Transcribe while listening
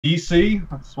DC.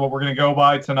 That's what we're going to go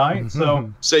by tonight.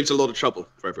 So, Saves a lot of trouble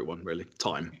for everyone, really.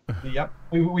 Time. yep,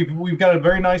 we've got a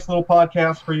very nice little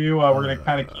podcast for you. We're going to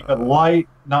kind of keep it light,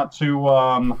 not too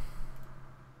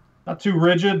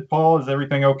rigid. Paul, is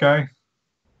everything okay?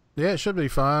 Yeah, it should be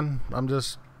fine. I'm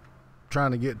just trying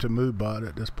to get to MoveBot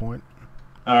at this point.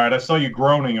 All right, I saw you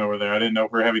groaning over there. I didn't know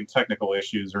if we are having technical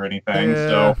issues or anything. Yeah,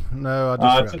 so no, I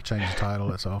just forgot to change the title.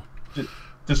 That's all.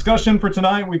 Discussion for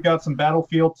tonight. We've got some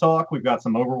Battlefield talk. We've got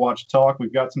some Overwatch talk.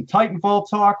 We've got some Titanfall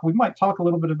talk. We might talk a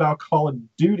little bit about Call of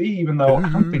Duty, even though I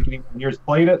don't think anyone here's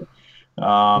played it.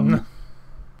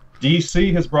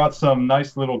 DC has brought some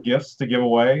nice little gifts to give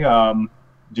away.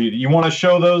 Do you want to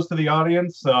show those to the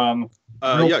audience? Yeah,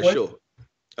 quick? Sure.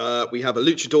 We have a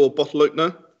luchador bottle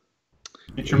opener.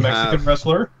 It's your Mexican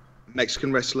wrestler.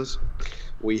 Mexican wrestlers.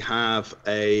 We have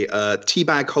a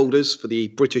teabag holders for the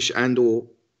British and/or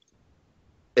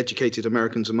educated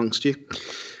Americans amongst you,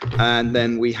 and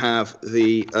then we have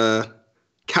the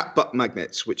cat butt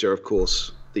magnets, which are of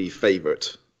course the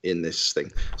favorite in this thing.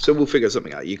 So we'll figure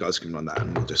something out. You guys can run that,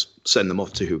 and we'll just send them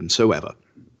off to whomsoever.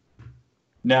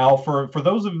 Now, for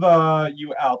those of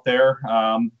you out there,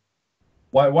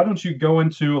 why don't you go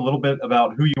into a little bit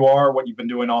about who you are, what you've been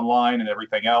doing online, and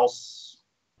everything else?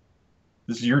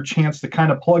 This is your chance to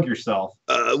kind of plug yourself.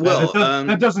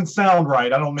 That doesn't sound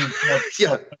right. I don't mean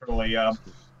literally.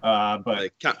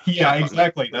 But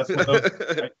exactly. That's what those.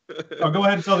 Go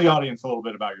ahead and tell the audience a little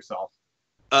bit about yourself.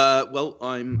 Well,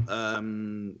 I'm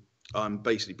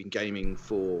basically been gaming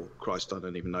for Christ, I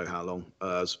don't even know how long.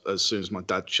 As soon as my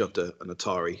dad shoved an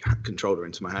Atari controller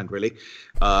into my hand, really.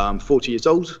 I'm 40 years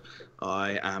old.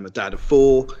 I am a dad of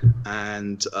 4,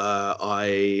 and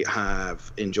I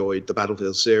have enjoyed the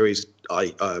Battlefield series.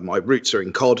 My roots are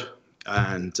in COD,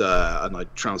 and I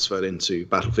transferred into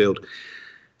Battlefield.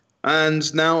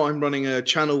 And now I'm running a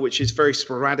channel which is very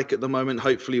sporadic at the moment.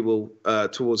 Hopefully we'll,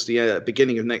 towards the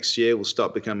beginning of next year, we'll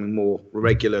start becoming more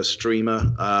regular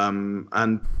streamer.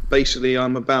 And basically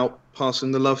I'm about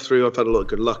passing the love through. I've had a lot of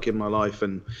good luck in my life,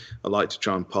 and I like to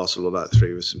try and pass all of that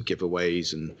through with some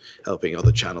giveaways and helping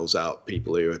other channels out,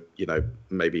 people who are,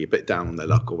 maybe a bit down on their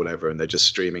luck or whatever, and they're just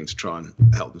streaming to try and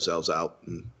help themselves out.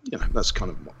 And, that's kind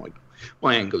of what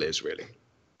my angle is, really.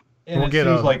 And we'll get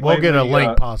a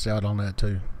link pass out on that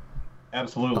too.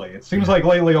 Absolutely. It seems like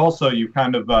lately also you've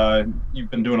kind of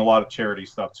you've been doing a lot of charity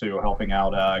stuff too, helping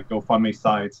out GoFundMe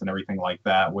sites and everything like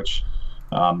that, which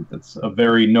it's a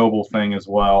very noble thing as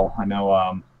well. I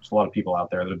know there's a lot of people out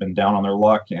there that have been down on their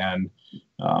luck and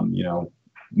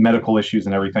medical issues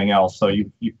and everything else. So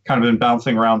you've kind of been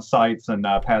bouncing around sites and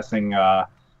passing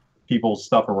people's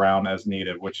stuff around as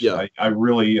needed, which I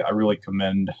really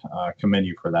commend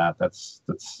you for that. That's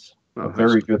a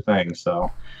very good thing. So.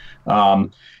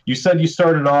 You said you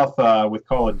started off with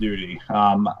Call of Duty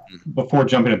before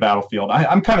jumping to Battlefield.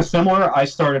 I'm kind of similar. I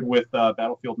started with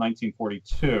Battlefield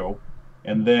 1942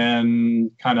 and then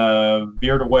kind of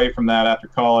veered away from that after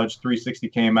college. 360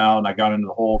 came out and I got into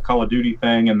the whole Call of Duty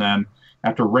thing. And then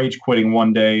after rage quitting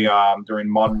one day during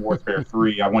Modern Warfare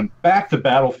 3, I went back to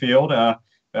Battlefield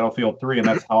 3, and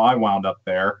that's how I wound up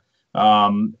there.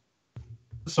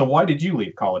 So why did you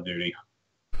leave Call of Duty?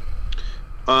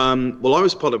 Well, I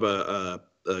was part of a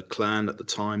clan at the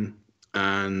time,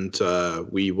 and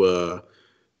we were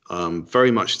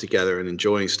very much together and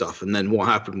enjoying stuff. And then what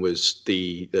happened was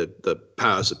the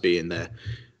powers that be in their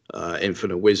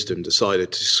infinite wisdom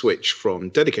decided to switch from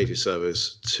dedicated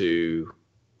servers to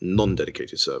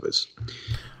non-dedicated servers.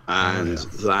 And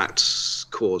that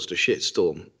caused a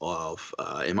shitstorm of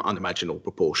unimaginable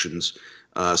proportions.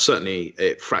 Certainly,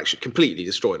 it completely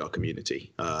destroyed our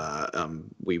community.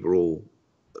 We were all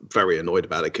very annoyed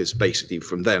about it because basically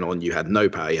from then on you had no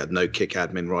power, you had no kick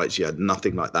admin rights, you had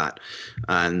nothing like that.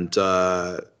 And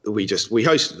we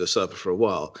hosted the server for a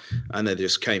while, and they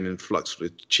just came in flux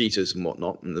with cheaters and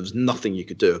whatnot, and there was nothing you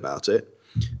could do about it.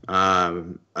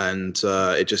 And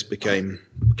it just became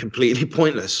completely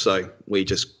pointless, so we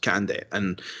just canned it.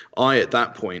 And I at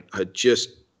that point had just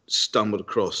stumbled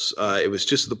across it was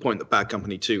just at the point that Bad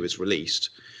Company 2 was released,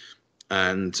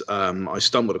 and I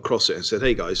stumbled across it and said,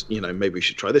 hey guys, maybe we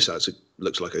should try this out. It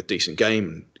looks like a decent game,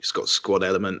 and it's got a squad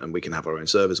element, and we can have our own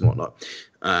servers and whatnot.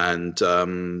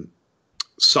 And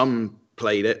some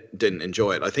played it, didn't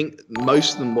enjoy it. I think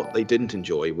most of them, what they didn't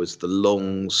enjoy was the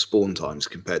long spawn times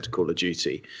compared to Call of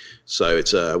Duty. So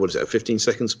it's a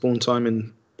 15-second spawn time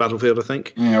in Battlefield, I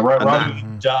think. Yeah,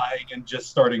 right. Dying and just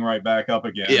starting right back up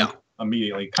again. Yeah,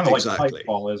 immediately, kind of like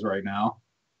Titanfall is right now.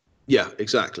 Yeah,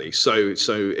 exactly. So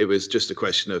it was just a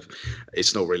question of,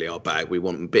 it's not really our bag. We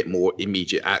want a bit more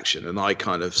immediate action, and I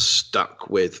kind of stuck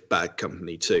with Bad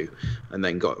Company 2, and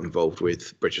then got involved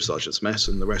with British Sergeant's Mess,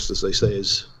 and the rest, as they say,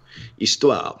 is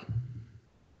histoire.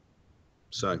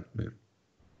 So yeah.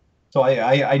 So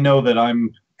I know that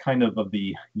I'm kind of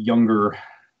the younger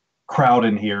crowd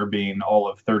in here, being all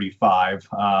of 35.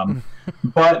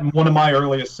 But one of my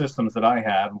earliest systems that I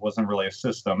had wasn't really a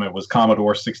system. It was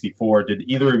Commodore 64. Did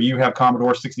either of you have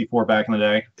Commodore 64 back in the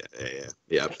day?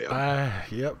 Yeah.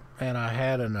 Yep. And I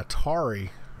had an Atari.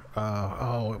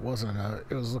 It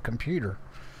was a computer.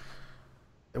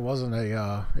 It wasn't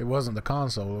the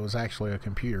console. It was actually a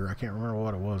computer. I can't remember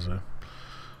what it was though.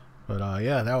 But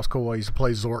yeah, that was cool. I used to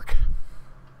play Zork.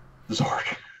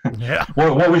 Zork. Yeah.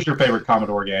 What was your favorite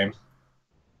Commodore game?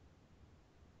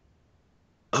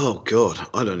 Oh God,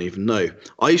 I don't even know.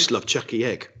 I used to love Chucky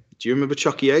Egg. Do you remember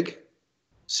Chucky Egg?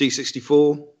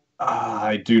 C64.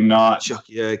 I do not.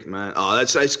 Chucky Egg, man. Oh,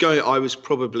 it's going. I was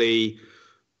probably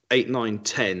 8, 9,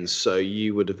 10. So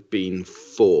you would have been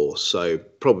 4. So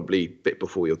probably a bit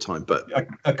before your time. But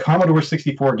a Commodore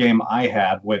 64 game I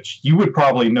had, which you would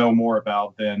probably know more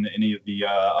about than any of the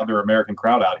other American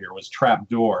crowd out here, was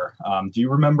Trapdoor. Do you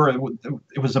remember?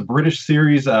 It was a British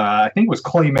series. I think it was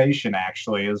Claymation,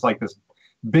 actually. It was like this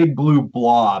big blue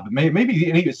blob.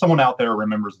 Maybe someone out there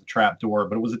remembers the Trapdoor,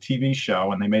 but it was a TV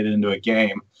show, and they made it into a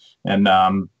game. And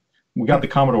we got the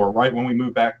Commodore right when we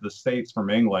moved back to the States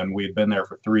from England. We had been there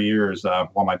for 3 years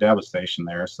while my dad was stationed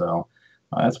there. So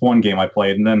that's one game I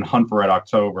played. And then Hunt for Red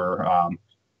October.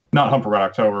 Not Hunt for Red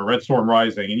October, Red Storm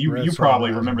Rising. And you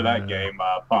probably remember that game,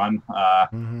 Pun.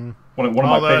 One of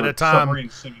my favorite submarine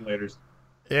simulators.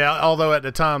 Yeah, although at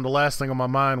the time, the last thing on my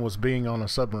mind was being on a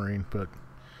submarine. But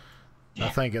I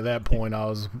think at that point, I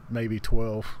was maybe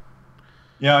 12.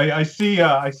 Yeah, I see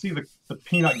the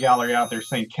peanut gallery out there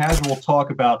saying casual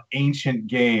talk about ancient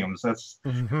games. That's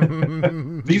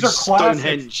these are classics.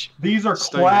 Stonehenge. These are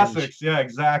classics. Yeah,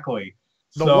 exactly.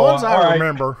 The ones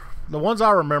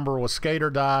I remember was Skate or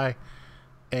Die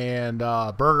and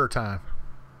Burger Time.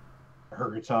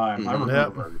 Burger Time. I remember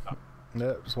Burger Time.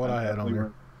 That's what I had on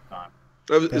there.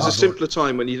 It was a simpler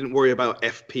time when you didn't worry about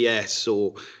FPS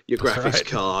or your graphics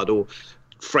card or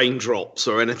frame drops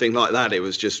or anything like that. It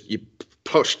was just you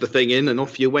pushed the thing in and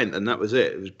off you went, and that was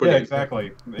it. It was brilliant. Yeah,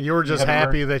 exactly. You were just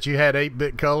happy that you had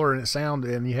 8-bit color and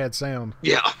you had sound.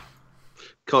 Yeah.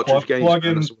 Cartridge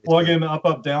games. Plug in,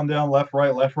 up, down, left,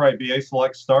 right, BA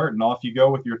select, start, and off you go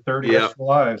with your 30 extra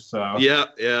lives. So yeah,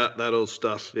 that old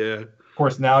stuff. Yeah. Of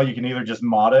course, now you can either just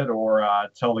mod it or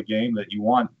tell the game that you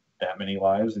want that many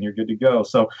lives, and you're good to go.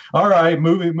 So, all right,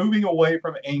 moving away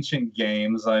from ancient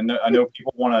games. I know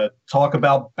people want to talk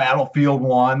about Battlefield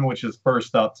 1, which is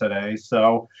first up today.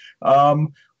 So,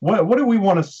 what do we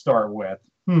want to start with?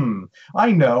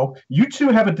 I know you two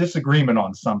have a disagreement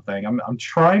on something. I'm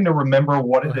trying to remember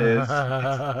what it is.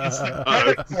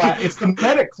 It's the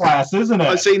medic class, isn't it?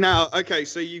 I see now. Okay,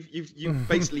 so you've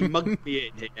basically mugged me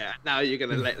in here. Now you're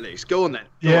going to let loose. Go on then.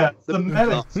 The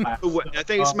medic class. I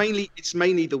think it's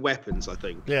mainly the weapons. I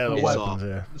think. Yeah, the weapons.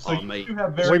 Yeah. So you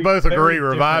have we both agree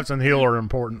revives and heal are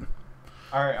important.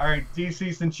 All right,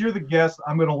 DC, since you're the guest,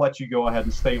 I'm going to let you go ahead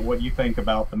and state what you think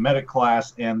about the medic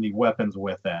class and the weapons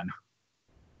within.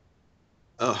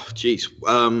 Oh, geez.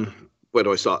 Where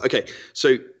do I start? Okay,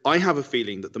 so I have a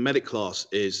feeling that the medic class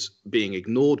is being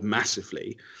ignored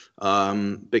massively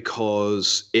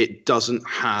because it doesn't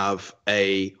have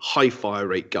a high fire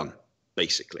rate gun,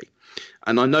 basically.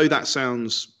 And I know that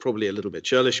sounds probably a little bit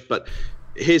churlish, but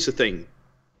here's the thing.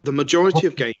 The majority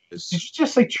of gamers... Did you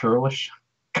just say churlish?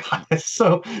 God, that's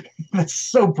so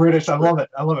British. I love it.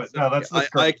 No, that's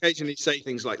I occasionally say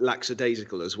things like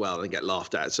lackadaisical as well and get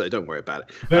laughed at, so don't worry about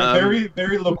it. Very,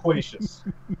 very loquacious.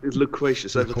 It's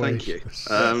loquacious. Thank you.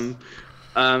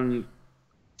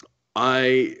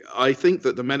 I think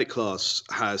that the medic class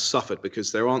has suffered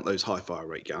because there aren't those high fire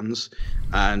rate guns,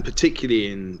 and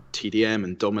particularly in TDM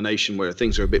and domination where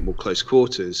things are a bit more close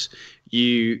quarters,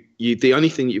 the only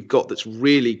thing you've got that's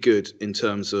really good in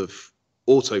terms of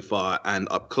auto fire and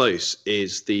up close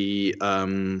is the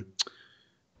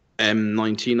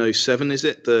M1907. Is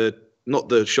it not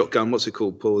the shotgun? What's it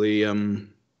called, Paul? The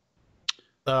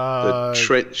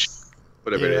trench,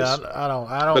 whatever it is. I don't.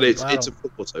 But it's a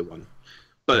auto one.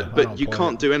 But you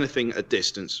can't do anything at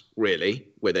distance really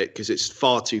with it because it's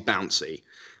far too bouncy.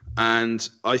 And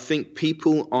I think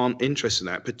people aren't interested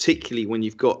in that, particularly when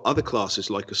you've got other classes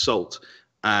like assault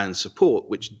and support,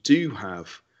 which do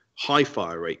have high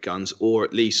fire rate guns, or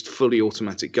at least fully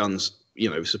automatic guns.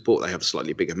 Support, they have a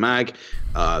slightly bigger mag.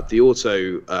 The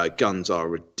auto guns are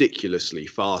ridiculously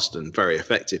fast and very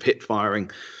effective hit firing.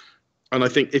 And I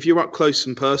think if you're up close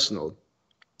and personal,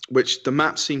 which the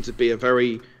maps seem to be a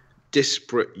very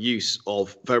disparate use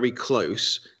of very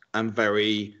close and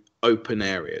very open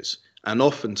areas. And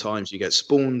oftentimes you get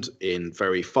spawned in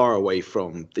very far away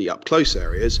from the up close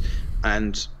areas.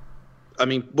 And I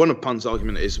mean, one of Pun's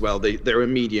argument is, well, they're a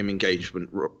medium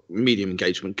engagement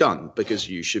gun because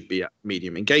you should be at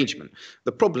medium engagement.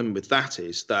 The problem with that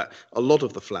is that a lot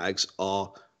of the flags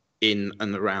are in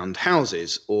and around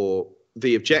houses, or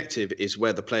the objective is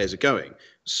where the players are going.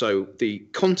 So the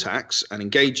contacts and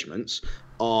engagements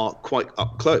are quite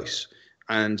up close.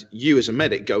 And you as a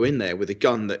medic go in there with a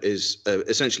gun that is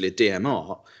essentially a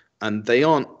DMR, and they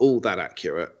aren't all that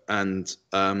accurate. And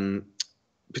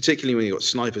particularly when you've got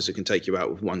snipers that can take you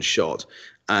out with one shot,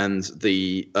 and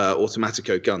the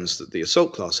Automatico guns that the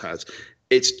assault class has,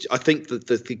 I think that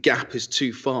the gap is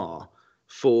too far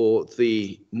for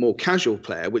the more casual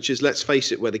player, which is, let's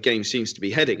face it, where the game seems to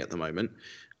be heading at the moment.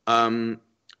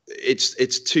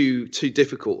 It's too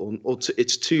difficult, or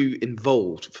it's too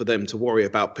involved for them to worry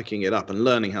about picking it up and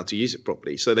learning how to use it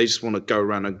properly. So they just want to go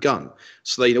around a gun.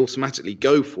 So they automatically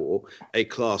go for a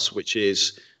class which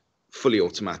is fully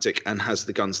automatic and has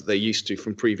the guns that they're used to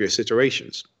from previous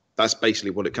iterations. That's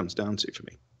basically what it comes down to for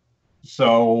me.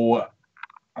 So,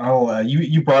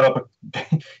 you brought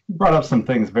up some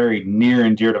things very near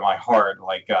and dear to my heart,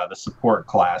 like the support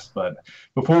class. But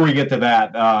before we get to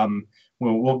that,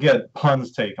 we'll get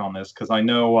Pun's take on this, because I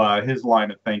know his line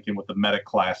of thinking with the medic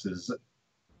class is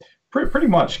pretty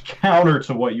much counter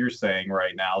to what you're saying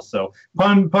right now. So,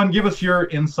 Pun, give us your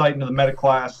insight into the medic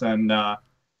class, and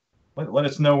let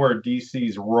us know where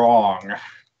DC's wrong.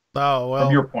 Oh, well,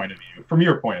 from your point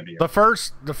of view. The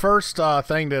first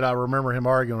thing that I remember him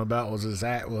arguing about was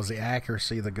the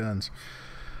accuracy of the guns,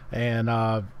 and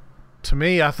to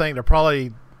me, I think they're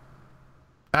probably,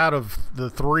 out of the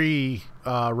three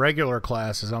regular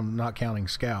classes, I'm not counting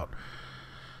Scout,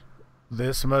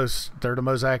 they're the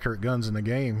most accurate guns in the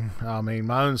game. I mean,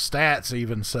 my own stats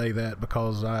even say that,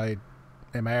 because I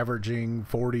am averaging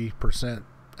 40%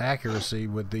 accuracy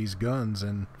with these guns.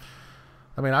 And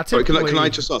I mean, can I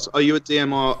just ask, are you a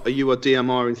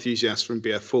DMR enthusiast from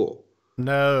BF4?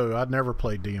 No, I'd never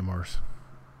played DMRs.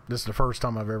 This is the first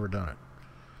time I've ever done it.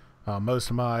 Most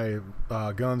of my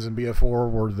guns in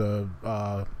BF4 were the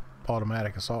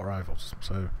automatic assault rifles,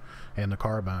 and the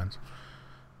carbines.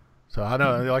 So I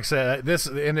know, like I said,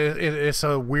 it's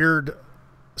a weird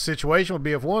situation with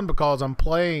BF1, because I'm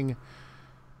playing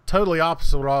totally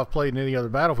opposite of what I've played in any other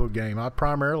Battlefield game. I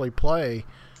primarily play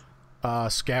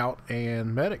Scout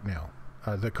and Medic now,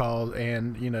 and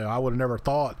I would have never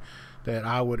thought that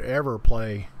I would ever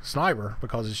play Sniper,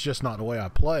 because it's just not the way I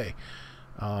play.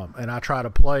 And I try to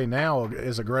play now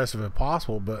as aggressive as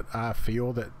possible, but I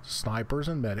feel that snipers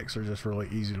and medics are just really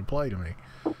easy to play to me.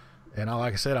 And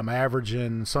like I said, I'm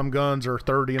averaging, some guns are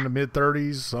 30 in the mid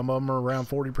 30s, some of them are around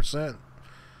 40%.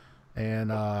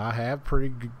 And I have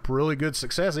really good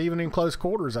success. Even in close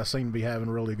quarters, I seem to be having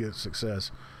really good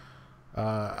success.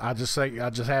 I just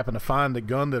happen to find the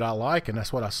gun that I like, and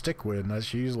that's what I stick with. And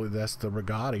that's the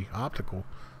Rigotti optical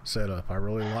setup. I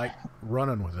really like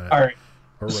running with that. All right.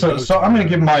 So I'm going to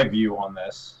give my view on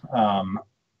this.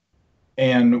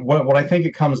 And what I think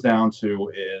it comes down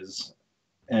to is,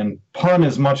 and Pun,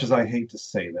 as much as I hate to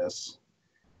say this,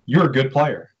 you're a good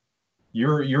player.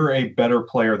 You're a better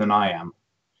player than I am.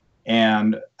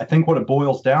 And I think what it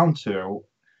boils down to,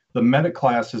 the medic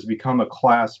class has become a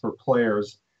class for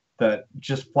players that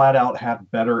just flat out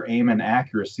have better aim and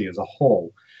accuracy as a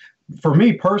whole. For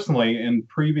me personally, in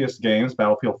previous games,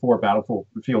 Battlefield 4,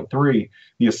 Battlefield 3,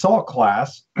 the assault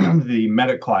class, the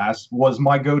medic class, was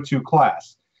my go-to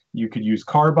class. You could use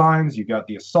carbines, you got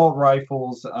the assault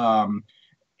rifles,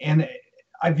 and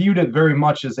I viewed it very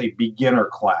much as a beginner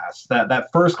class. That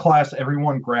first class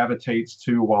everyone gravitates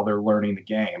to while they're learning the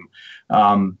game.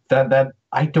 That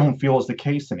I don't feel is the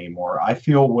case anymore. I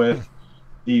feel with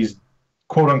these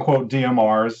quote-unquote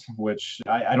DMRs, which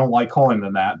I don't like calling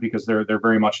them that, because they're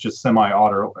very much just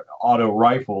semi-auto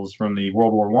rifles from the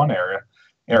World War I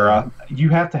era. You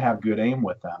have to have good aim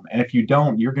with them, and if you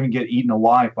don't, you're going to get eaten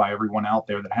alive by everyone out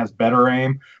there that has better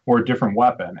aim or a different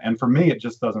weapon. And for me, it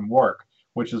just doesn't work,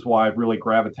 which is why I've really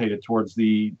gravitated towards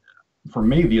the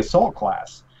assault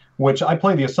class, which I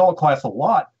play the assault class a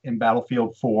lot in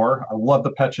Battlefield 4. I love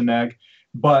the Pecheneg,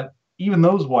 but even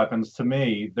those weapons, to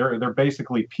me, they're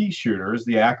basically pea shooters.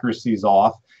 The accuracy's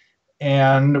off.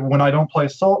 And when I don't play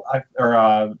support, I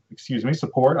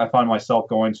find myself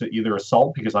going to either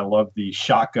assault, because I love the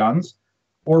shotguns,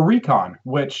 or recon,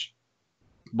 which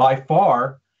by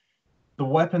far the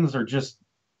weapons are just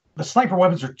the sniper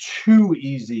weapons are too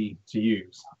easy to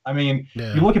use. I mean,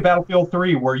 Yeah. you look at Battlefield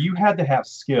 3 where you had to have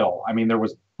skill. I mean, there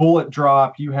was bullet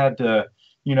drop. You had to,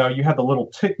 you had the little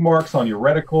tick marks on your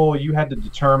reticle. You had to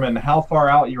determine how far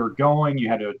out you were going. You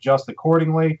had to adjust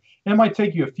accordingly. And it might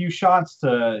take you a few shots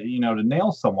to, to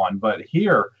nail someone. But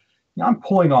here, I'm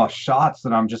pulling off shots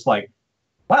and I'm just like,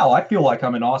 wow, I feel like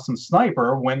I'm an awesome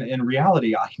sniper, when in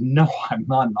reality, I know I'm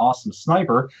not an awesome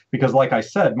sniper because, like I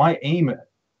said, my aim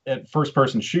at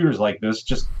first-person shooters like this,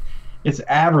 just it's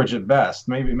average at best,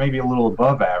 maybe a little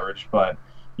above average. But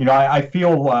I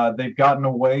feel they've gotten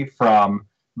away from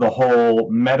the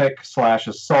whole medic /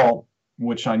 assault,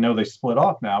 which I know they split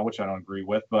off now, which I don't agree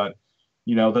with. But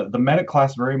the medic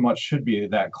class very much should be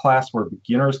that class where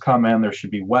beginners come in. There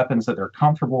should be weapons that they're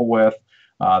comfortable with,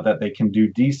 that they can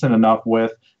do decent enough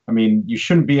with. I mean, you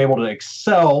shouldn't be able to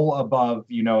excel above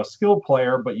a skilled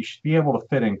player, but you should be able to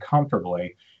fit in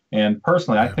comfortably. And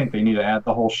personally, I think they need to add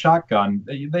the whole shotgun.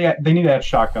 They need to add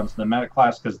shotguns to the medic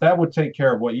class, because that would take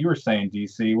care of what you were saying,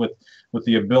 DC, with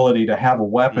the ability to have a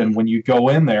weapon when you go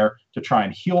in there to try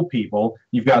and heal people.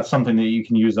 You've got something that you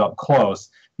can use up close.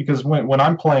 Because when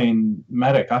I'm playing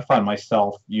medic, I find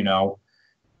myself,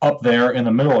 up there in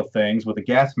the middle of things with a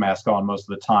gas mask on most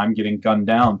of the time, getting gunned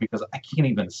down because I can't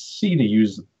even see to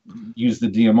use the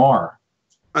DMR.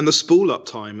 And the spool up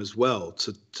time as well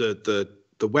to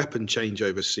the weapon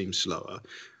changeover seems slower.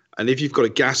 And if you've got a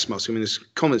gas mask, I mean, there's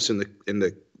comments in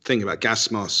the thing about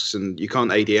gas masks, and you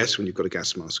can't ADS when you've got a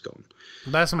gas mask on.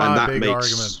 That's my big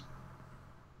argument.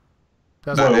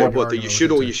 That's what that you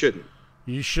should or you shouldn't.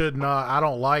 You should not. I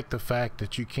don't like the fact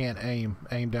that you can't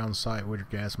aim down the sight with your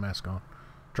gas mask on.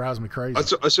 Drives me crazy.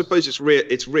 I suppose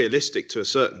it's realistic to a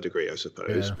certain degree, I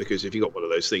suppose, because if you got one of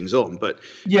those things on. But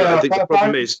yeah, I think the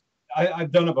problem is,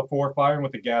 I've done it before. Firing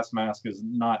with a gas mask is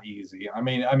not easy. I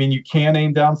mean, you can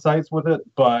aim down sights with it,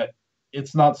 but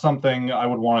it's not something I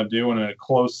would want to do in a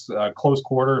close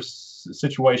quarters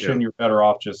situation. Yeah. You're better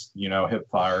off just hip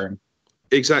firing.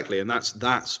 Exactly, and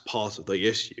that's part of the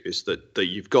issue, is that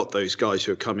you've got those guys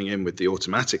who are coming in with the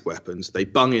automatic weapons. They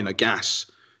bung in a gas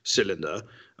cylinder,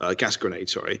 gas grenade,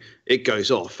 sorry. It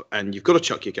goes off, and you've got to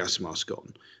chuck your gas mask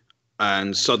on,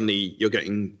 and suddenly you're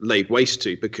getting laid waste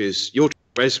to because you're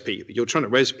trying to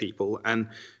res people, and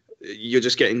you're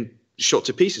just getting shot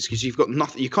to pieces because you've got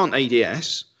nothing. You can't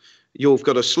ADS. You've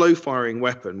got a slow firing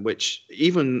weapon, which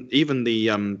even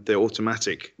the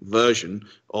automatic version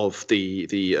of the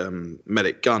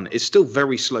medic gun is still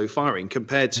very slow firing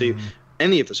compared to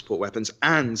any of the support weapons,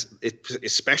 and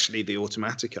especially the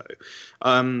Automatico.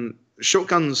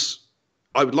 Shotguns,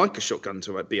 I would like a shotgun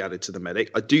to be added to the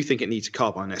medic. I do think it needs a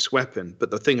carbine-esque weapon,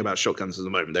 but the thing about shotguns at the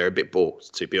moment, they're a bit bored,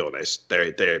 to be honest.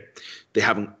 They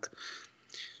haven't.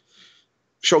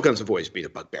 Shotguns have always been a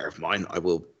bugbear of mine. I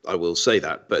will say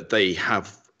that, but they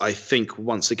have, I think,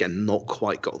 once again, not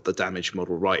quite got the damage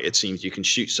model right. It seems you can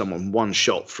shoot someone one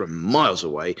shot from miles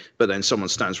away, but then someone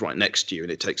stands right next to you,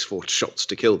 and it takes 4 shots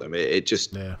to kill them. It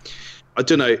just, I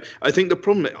don't know. I think the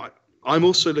problem. I'm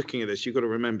also looking at this. You've got to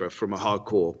remember, from a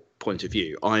hardcore point of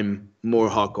view, I'm more a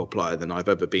hardcore player than I've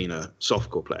ever been a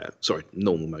softcore player. Sorry,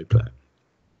 normal mode player,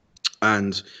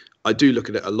 and I do look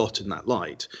at it a lot in that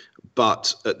light.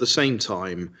 But at the same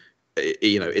time,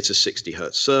 it's a 60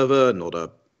 hertz server, not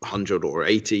a 100 or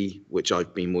 80, which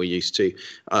I've been more used to.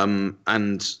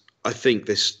 And I think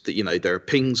there are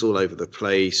pings all over the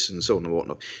place and so on and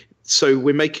whatnot. So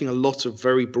we're making a lot of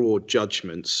very broad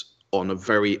judgments on a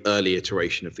very early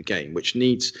iteration of the game, which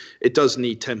does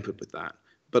need tempered with that.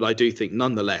 But I do think,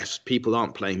 nonetheless, people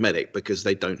aren't playing medic because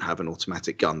they don't have an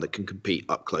automatic gun that can compete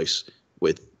up close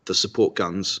with the support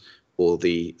guns or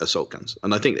the assault guns.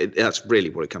 And I think that's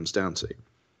really what it comes down to.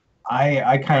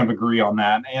 I kind of agree on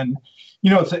that. And,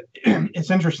 it's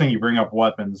interesting you bring up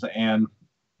weapons. And,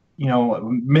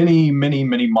 many, many,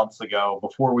 many months ago,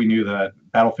 before we knew that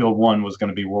Battlefield 1 was going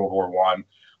to be World War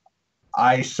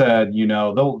I said,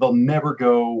 they'll never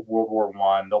go World War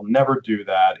I. They'll never do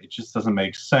that. It just doesn't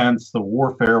make sense. The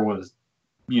warfare was,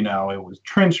 it was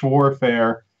trench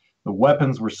warfare. The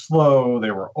weapons were slow.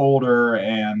 They were older.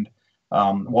 And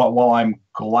while I'm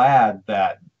glad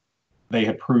that they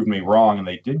had proved me wrong and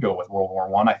they did go with World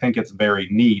War I think it's very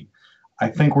neat. I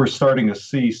think we're starting to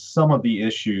see some of the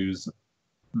issues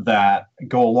that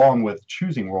go along with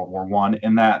choosing World War I,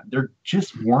 in that there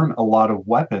just weren't a lot of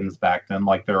weapons back then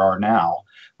like there are now.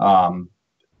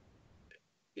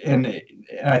 And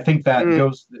I think that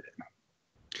goes...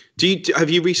 Have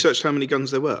you researched how many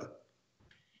guns there were?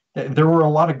 There were a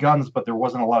lot of guns, but there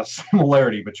wasn't a lot of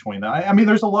similarity between them. I mean,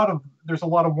 there's a lot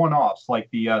of one-offs, like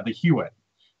the Hewitt.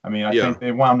 I mean, I think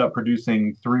they wound up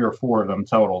producing 3 or 4 of them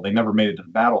total. They never made it to the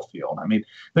battlefield. I mean,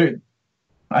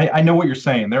 I know what you're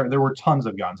saying. There were tons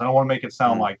of guns. I don't want to make it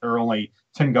sound like there are only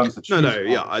 10 guns to choose from.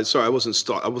 Yeah. Sorry, I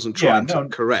wasn't trying to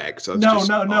correct. No,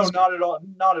 not at all.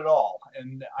 Not at all.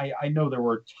 And I know there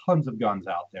were tons of guns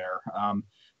out there.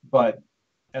 But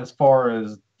as far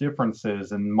as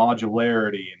differences and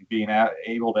modularity and being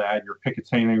able to add your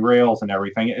Picatinny rails and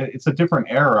everything, it's a different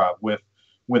era with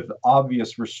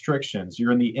obvious restrictions.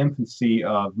 You're in the infancy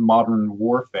of modern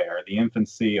warfare, the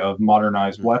infancy of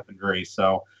modernized weaponry.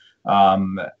 So,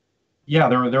 yeah,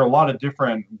 there are a lot of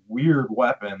different weird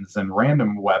weapons and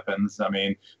random weapons. I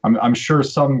mean, I'm sure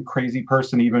some crazy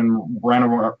person even ran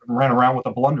around with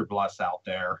a blunderbuss out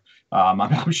there.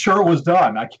 I'm sure it was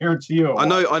done. I guarantee you. I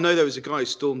know there was a guy who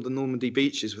stormed the Normandy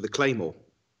beaches with a claymore.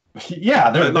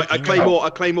 Yeah, a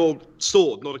claymore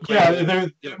sword, not a claymore.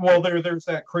 Yeah, there's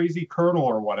that crazy colonel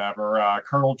or whatever,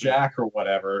 Colonel Jack or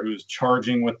whatever, who's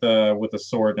charging with the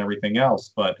sword and everything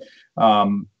else. But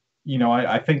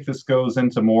I think this goes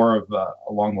into more of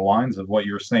along the lines of what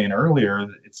you were saying earlier.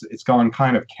 It's gone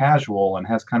kind of casual and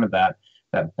has kind of that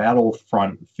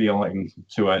Battlefront feeling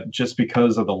to it, just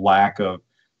because of the lack of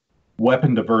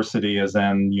weapon diversity, as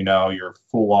in, your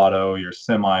full auto, your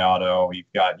semi-auto, you've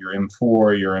got your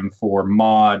M4, your M4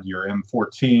 mod, your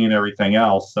M14, everything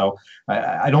else. So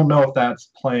I don't know if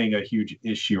that's playing a huge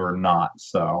issue or not.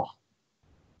 So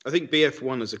I think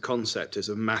BF1 as a concept is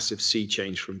a massive sea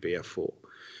change from BF4.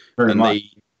 Very much.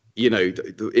 In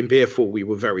BF4 we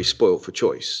were very spoiled for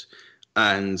choice,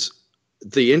 and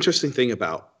the interesting thing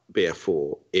about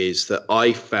BF4 is that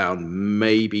I found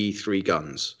maybe 3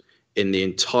 guns in the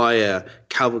entire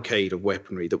cavalcade of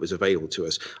weaponry that was available to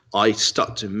us. I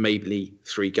stuck to maybe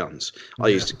 3 guns. I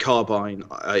used a carbine,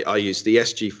 I used the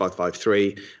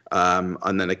SG553,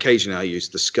 and then occasionally I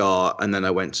used the SCAR, and then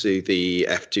I went to the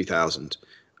F2000,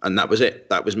 and that was it.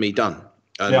 That was me done.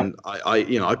 And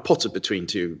I potted between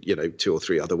two or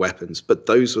 3 other weapons, but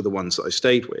those were the ones that I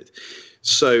stayed with.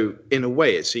 So in a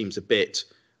way, it seems a bit,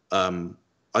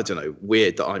 I don't know,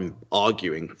 weird that I'm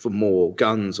arguing for more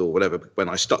guns or whatever when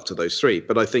I stuck to those 3.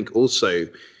 But I think also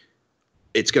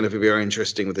it's going to be very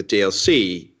interesting with the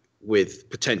DLC, with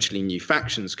potentially new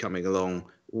factions coming along,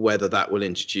 whether that will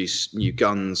introduce new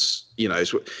guns.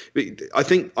 I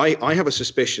think I have a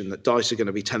suspicion that DICE are going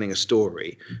to be telling a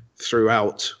story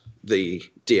throughout the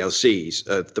DLCs,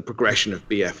 the progression of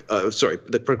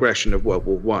the progression of World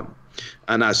War One,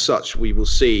 and as such, we will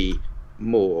see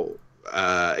more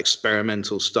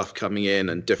experimental stuff coming in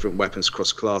and different weapons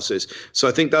cross classes. So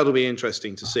I think that'll be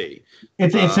interesting to see.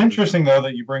 It's interesting though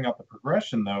that you bring up the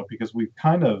progression though, because we've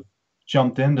kind of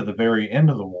jumped into the very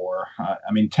end of the war.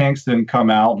 I mean, tanks didn't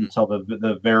come out until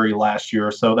the very last year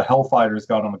or so. The Hellfighters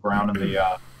got on the ground in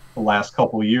the last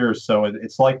couple of years. So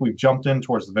it's like we've jumped in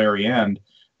towards the very end.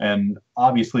 And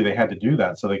obviously they had to do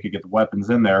that so they could get the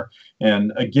weapons in there.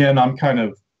 And again, I'm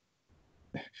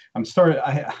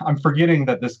forgetting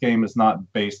that this game is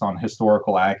not based on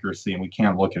historical accuracy, and we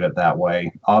can't look at it that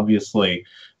way. Obviously,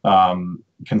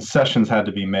 concessions had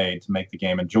to be made to make the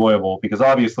game enjoyable, because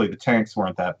obviously the tanks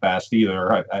weren't that fast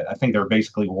either. I think they were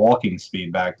basically walking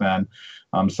speed back then.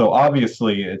 So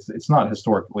obviously it's not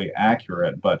historically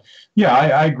accurate. But yeah,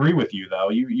 I agree with you though.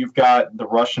 You've got the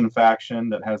Russian faction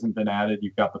that hasn't been added.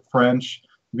 You've got the French.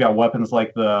 You've got weapons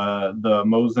like the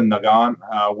Mosin Nagant,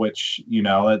 which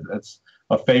it's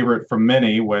a favorite from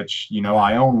many, which,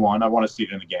 I own one. I want to see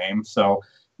it in the game. So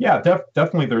yeah,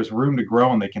 definitely there's room to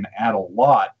grow, and they can add a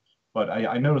lot. But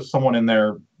I noticed someone in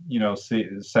there,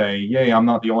 say, yay, I'm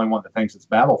not the only one that thinks it's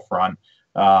Battlefront.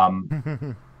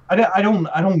 I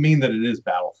don't mean that it is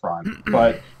Battlefront,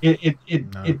 but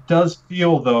it does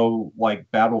feel though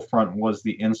like Battlefront was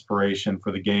the inspiration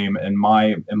for the game in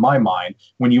my mind.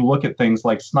 When you look at things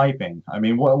like sniping, I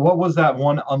mean, what was that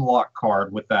one unlock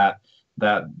card with that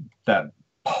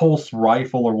pulse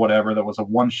rifle or whatever that was a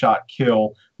one-shot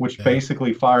kill, which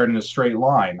basically fired in a straight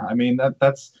line? I mean,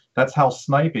 that's how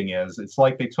sniping is. It's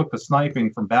like they took the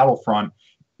sniping from Battlefront,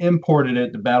 imported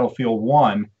it to Battlefield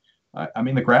 1. I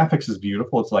mean, the graphics is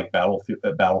beautiful. It's like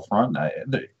Battlefront.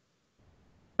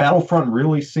 Battlefront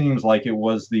really seems like it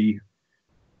was the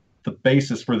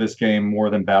basis for this game more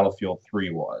than Battlefield 3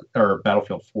 was, or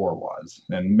Battlefield 4 was.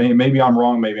 And maybe I'm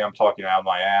wrong. Maybe I'm talking out of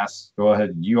my ass. Go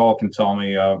ahead. You all can tell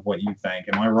me what you think.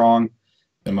 Am I wrong?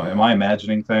 Am I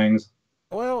imagining things?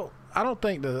 Well, I don't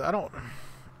think that.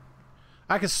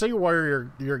 I can see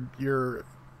where you're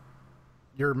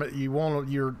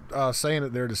saying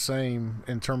that they're the same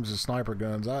in terms of sniper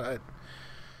guns.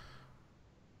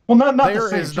 Well, not the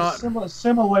same, just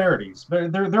similarities.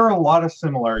 There are a lot of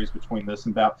similarities between this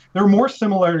and Battle. There are more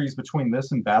similarities between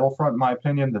this and Battlefront, in my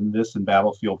opinion, than this and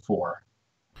Battlefield 4.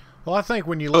 Well, I think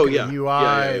when you look at the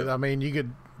UI, I mean, you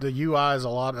could the UI is a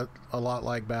lot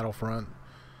like Battlefront,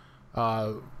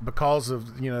 because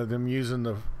of them using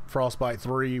the Frostbite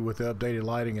 3 with the updated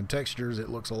lighting and textures. It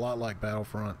looks a lot like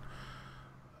Battlefront.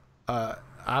 I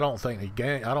don't think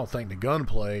the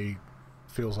gunplay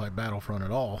feels like Battlefront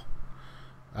at all.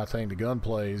 I think the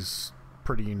gunplay is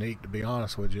pretty unique, to be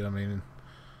honest with you. I mean,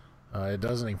 it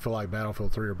doesn't even feel like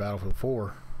Battlefield 3 or Battlefield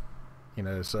 4.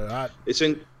 So it's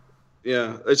a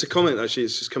comment actually.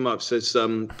 It's just come up. It says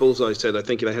Bullseye said, I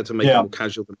think they had to make it more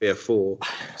casual than BF4,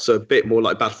 so a bit more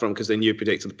like Battlefront, because they knew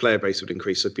predicted the player base would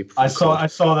increase, so people. I saw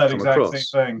that exact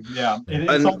same thing. Yeah,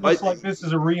 it's almost like this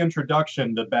is a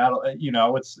reintroduction to battle.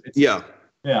 It's yeah.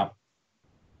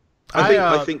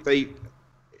 I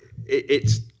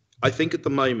think at the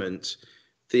moment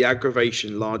the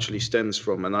aggravation largely stems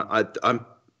from, and I'm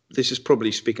this is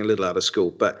probably speaking a little out of school,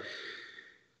 but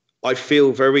I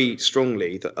feel very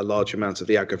strongly that a large amount of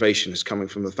the aggravation is coming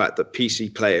from the fact that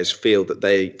PC players feel that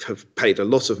they have paid a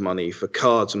lot of money for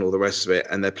cards and all the rest of it,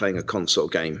 and they're playing a console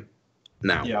game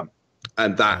now. Yeah.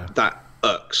 And that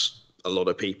irks a lot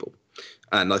of people.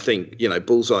 And I think,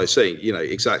 Bullseye is saying,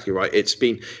 exactly right. It's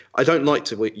been, I don't like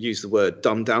to use the word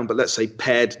dumbed down, but let's say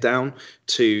pared down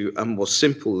to a more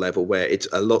simple level where it's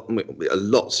a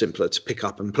lot simpler to pick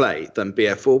up and play than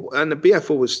BF4. And the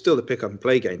BF4 was still a pick up and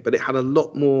play game, but it had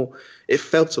it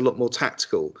felt a lot more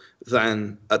tactical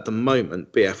than at the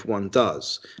moment BF1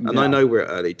 does. And I know we're at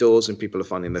early doors and people are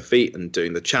finding their feet and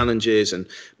doing the challenges, and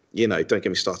don't get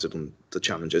me started on the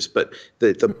challenges, but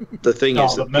the thing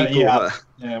is that people,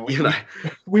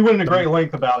 we went into great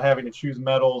length about having to choose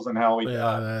medals and how we.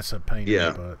 Yeah, that's a pain.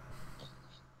 Yeah. But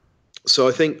so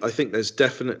I think there's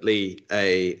definitely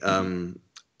an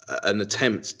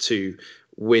attempt to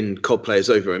win COD players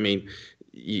over. I mean,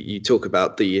 you talk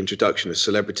about the introduction of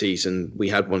celebrities, and we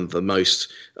had one of the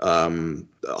most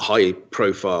high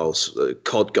profiles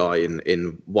COD guy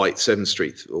in White 7th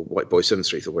Street, or White Boy 7th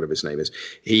Street, or whatever his name is.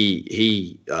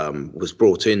 He was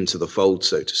brought into the fold,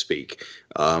 so to speak,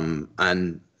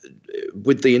 and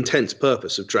with the intense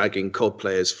purpose of dragging COD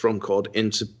players from COD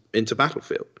into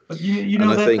Battlefield. But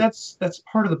that's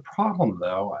part of the problem,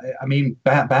 though. I mean,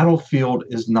 Battlefield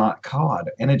is not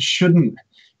COD, and it shouldn't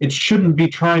be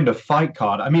trying to fight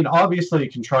COD. I mean, obviously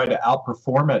it can try to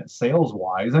outperform it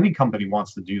sales-wise. Any company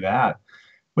wants to do that.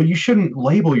 But you shouldn't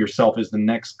label yourself as the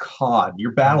next COD.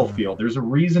 You're Battlefield. There's a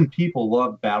reason people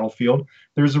love Battlefield.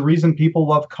 There's a reason people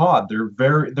love COD.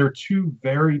 They're two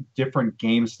very different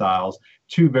game styles,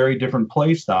 two very different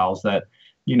play styles that,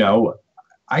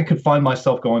 I could find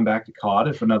myself going back to COD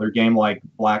if another game like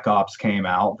Black Ops came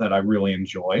out that I really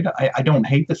enjoyed. I don't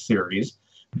hate the series,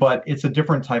 but it's a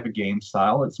different type of game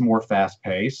style. It's more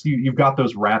fast-paced. You've got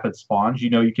those rapid spawns.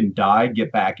 You can die,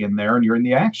 get back in there, and you're in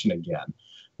the action again.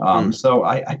 So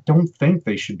I don't think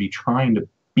they should be trying to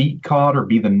beat COD or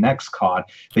be the next COD.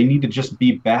 They need to just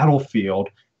be Battlefield,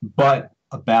 but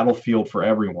a Battlefield for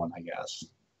everyone, I guess.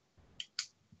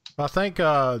 I think,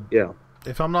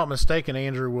 if I'm not mistaken,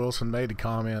 Andrew Wilson made the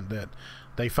comment that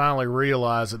they finally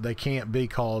realized that they can't be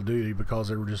Call of Duty because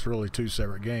they were just really two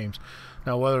separate games.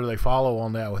 Now, whether they follow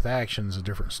on that with action is a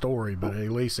different story, but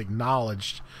at least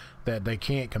acknowledged that they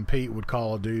can't compete with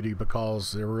Call of Duty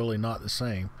because they're really not the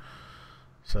same.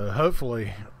 So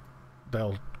hopefully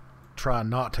they'll try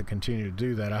not to continue to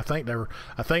do that. I think they're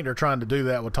trying to do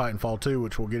that with Titanfall 2,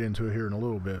 which we'll get into here in a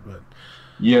little bit. But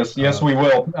yes, we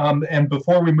will. And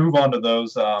before we move on to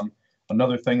those,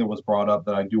 another thing that was brought up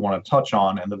that I do want to touch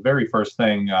on, and the very first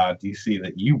thing, DC,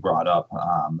 that you brought up,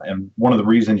 and one of the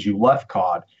reasons you left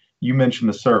COD, you mentioned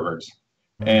the servers.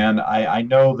 And I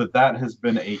know that has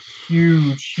been a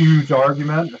huge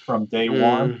argument from day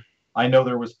one. I know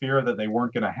there was fear that they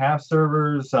weren't going to have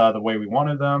servers the way we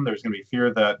wanted them. There's going to be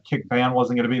fear that Kickban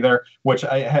wasn't going to be there, which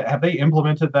have they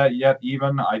implemented that yet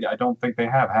even? I don't think they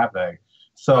have they?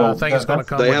 So I think it's going to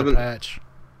come with a patch.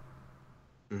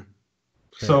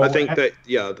 So I think that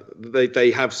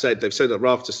they've said that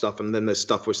Rafter stuff, and then there's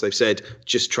stuff which they've said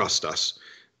just trust us.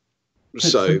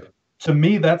 To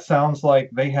me, that sounds like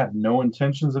they had no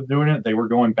intentions of doing it. They were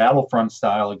going Battlefront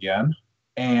style again,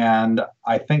 and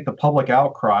I think the public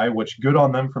outcry, which good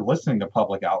on them for listening to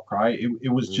public outcry,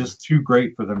 it was just too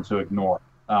great for them to ignore.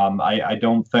 I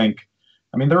don't think.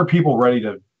 I mean, there were people ready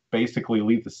to basically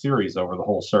leave the series over the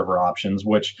whole server options,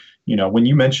 which, when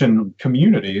you mention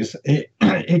communities,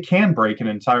 it can break an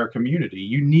entire community.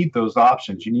 You need those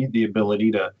options. You need the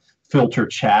ability to filter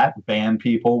chat, ban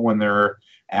people when they're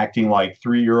acting like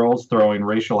 3-year-olds throwing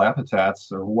racial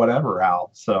epithets or whatever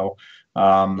out. So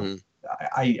I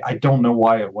don't know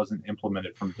why it wasn't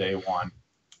implemented from day one.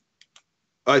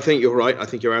 I think you're right. I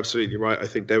think you're absolutely right. I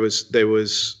think there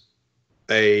was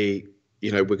a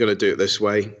you know, we're going to do it this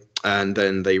way. And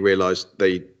then they realized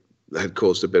they had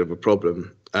caused a bit of a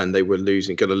problem and they were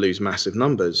going to lose massive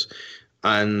numbers.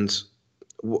 And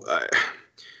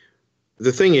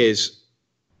the thing is,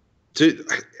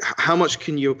 how much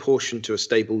can you apportion to a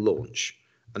stable launch,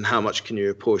 and how much can you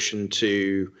apportion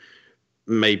to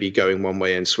maybe going one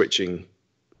way and switching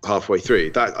halfway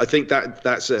through? I think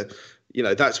that's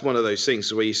one of those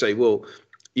things where you say, well,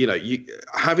 you know,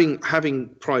 having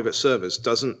private servers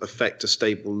doesn't affect a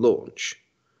stable launch.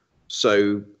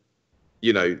 So,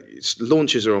 you know,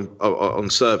 launches are on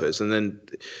servers, and then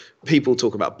people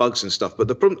talk about bugs and stuff. But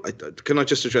the problem, can I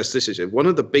just address this issue? One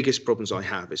of the biggest problems I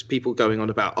have is people going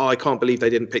on about, oh, I can't believe they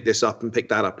didn't pick this up and pick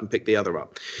that up and pick the other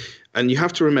up. And you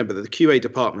have to remember that the QA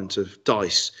department of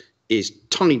DICE is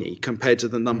tiny compared to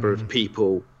the number of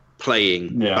people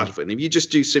playing Battlefield. And if you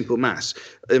just do simple maths,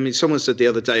 I mean, someone said the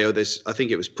other day, I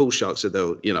think it was Pool Shark said,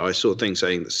 though, you know, I saw things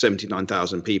saying that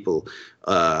 79,000 people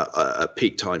at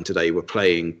peak time today were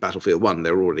playing Battlefield 1.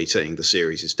 They're already saying the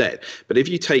series is dead. But if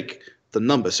you take the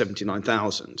number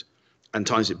 79,000 and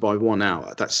times it by 1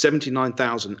 hour, that's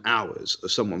 79,000 hours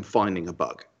of someone finding a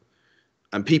bug.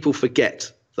 And people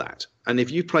forget that. And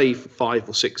if you play for 5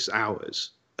 or 6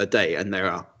 hours a day and there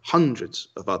are hundreds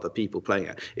of other people playing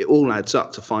it all adds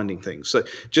up to finding things. So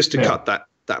just to cut that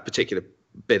particular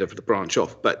bit of the branch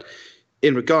off. But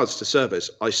in regards to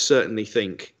servers, I certainly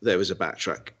think there was a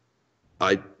backtrack.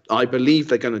 I believe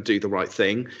they're going to do the right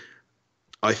thing.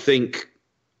 I think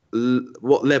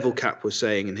what Level Cap was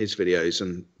saying in his videos,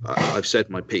 and I've said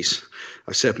my piece.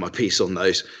 I've said my piece on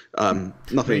those.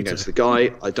 Nothing against the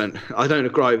guy. I don't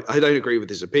agree with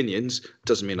his opinions.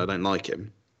 Doesn't mean I don't like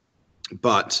him.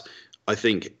 But I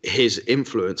think his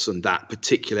influence on that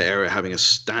particular area, having a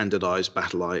standardized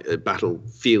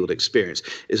battlefield experience,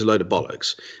 is a load of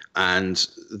bollocks. And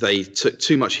they took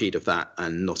too much heed of that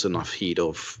and not enough heed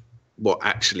of what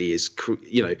actually is,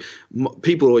 you know,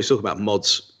 people always talk about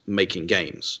mods making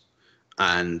games.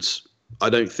 And I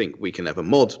don't think we can ever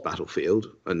mod Battlefield.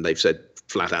 And they've said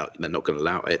flat out they're not going to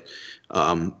allow it.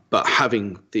 But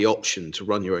having the option to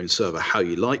run your own server how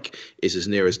you like is as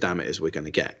near as damn it as we're going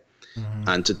to get. Mm-hmm.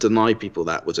 And to deny people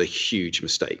that was a huge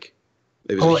mistake.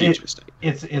 It was a huge mistake.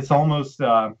 It's almost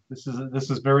this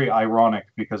is very ironic,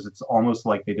 because it's almost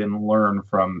like they didn't learn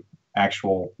from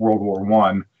actual World War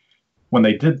I when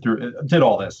they did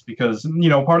all this. Because, you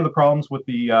know, part of the problems with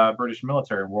the British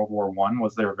military World War I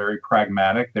was they were very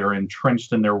pragmatic. They were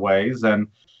entrenched in their ways, and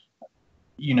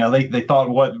you know, they thought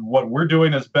what we're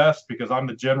doing is best because I'm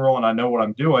the general and I know what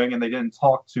I'm doing, and they didn't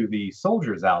talk to the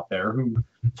soldiers out there who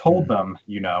told them,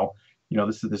 you know,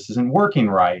 this isn't working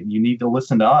right. You need to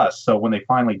listen to us. So when they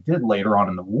finally did later on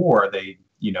in the war, they,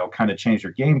 you know, kind of changed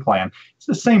their game plan. It's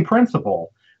the same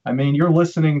principle. I mean, you're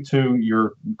listening to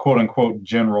your quote unquote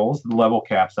generals, the level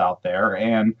caps out there,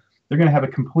 and they're going to have a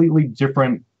completely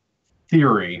different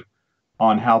theory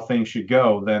on how things should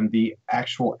go than the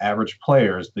actual average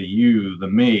players, the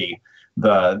me,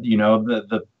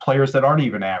 the players that aren't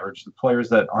even average, the players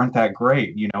that aren't that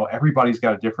great. You know, everybody's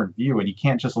got a different view, and you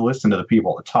can't just listen to the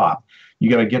people at the top.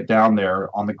 You got to get down there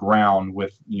on the ground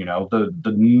with, you know,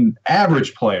 the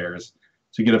average players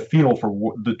to get a feel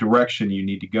for the direction you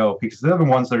need to go, because they're the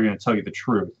ones that are going to tell you the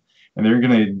truth, and they're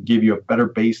going to give you a better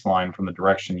baseline from the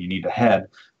direction you need to head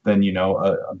than, you know,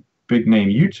 a big name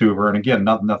YouTuber. And again,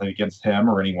 nothing against him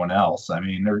or anyone else. I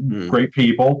mean, they're great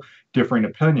people, differing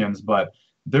opinions, but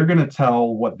they're going to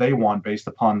tell what they want based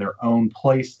upon their own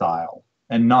play style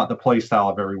and not the play style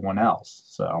of everyone else.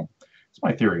 So it's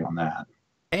my theory on that.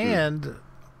 And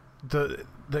the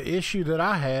issue that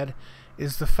I had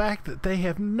is the fact that they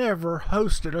have never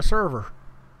hosted a server.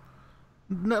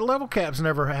 Level Cap's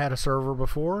never had a server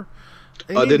before.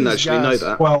 I didn't actually know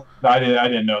that. Well, I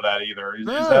didn't know that either. Is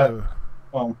that,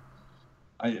 well,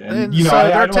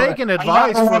 they're taking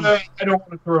advice from. I don't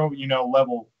want to throw, you know,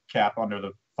 Level Cap under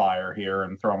the fire here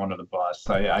and throw him under the bus.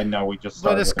 I know we just.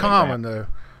 But it's common though,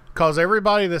 because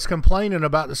everybody that's complaining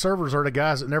about the servers are the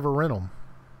guys that never rent them.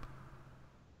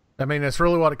 I mean, that's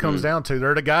really what it comes down to.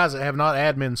 They're the guys that have not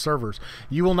admin servers.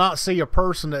 You will not see a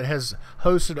person that has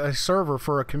hosted a server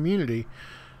for a community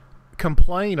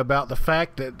complain about the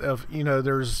fact that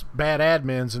there's bad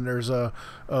admins and there's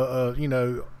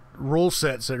rule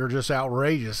sets that are just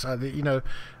outrageous.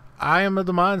 I am of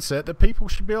the mindset that people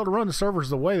should be able to run the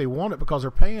servers the way they want it because they're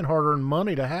paying hard-earned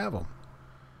money to have them.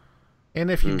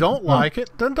 And if you don't like it,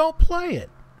 then don't play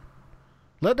it.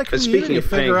 Let the community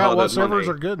figure out what servers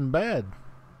are good and bad.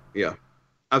 Yeah,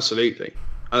 absolutely.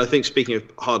 And I think speaking of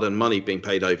hard-earned money being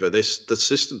paid over,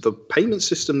 the payment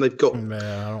system they've got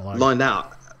lined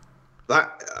out,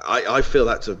 that I feel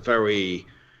that's a very,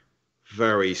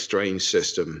 very strange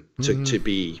system to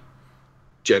be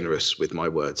generous with my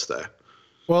words there.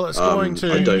 Well, it's going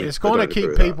to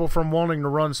keep people from wanting to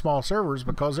run small servers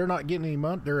because they're not getting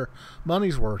their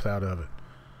money's worth out of it.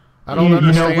 I don't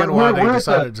understand why they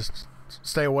decided to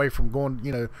stay away from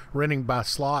going, renting by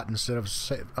slot instead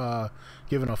of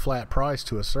giving a flat price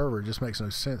to a server. It just makes no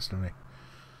sense to me.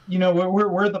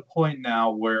 We're at the point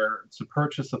now where to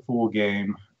purchase a full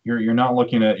game, you're not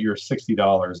looking at your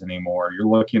 $60 anymore. You're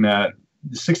looking at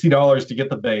 $60 to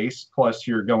get the base, plus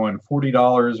you're going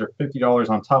 $40 or $50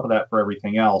 on top of that for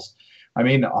everything else. I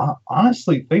mean,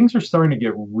 honestly, things are starting to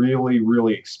get really,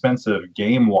 really expensive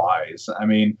game-wise. I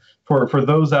mean, for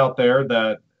those out there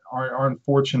that aren't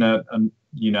fortunate,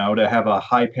 to have a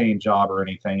high-paying job or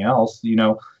anything else,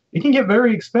 it can get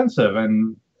very expensive.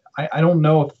 And I don't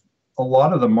know if a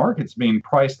lot of the market's being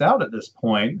priced out at this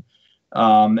point.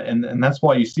 And that's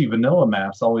why you see vanilla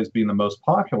maps always being the most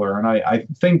popular. And I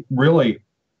think really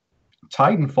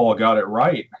Titanfall got it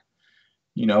right,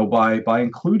 by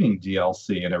including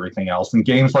DLC and everything else. And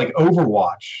games like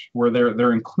Overwatch, where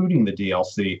they're including the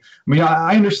DLC. I mean,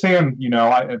 I understand,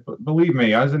 believe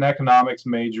me, as an economics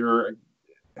major,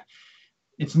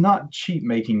 it's not cheap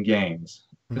making games,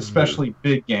 especially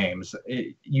big games.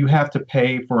 You have to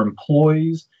pay for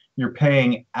employees. You're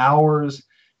paying hours.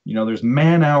 There's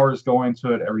man hours going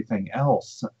to it, everything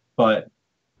else. But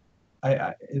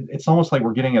it's almost like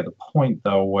we're getting at the point,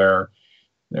 though, where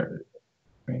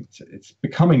it's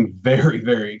becoming very,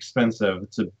 very expensive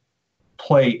to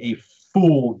play a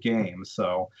full game.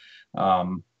 So, I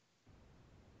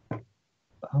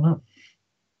don't know.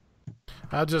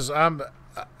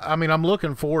 I'm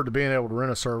looking forward to being able to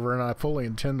rent a server, and I fully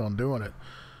intend on doing it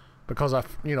because I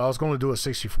was going to do a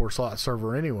 64 slot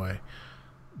server anyway.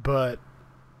 But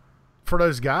for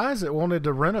those guys that wanted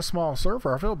to rent a small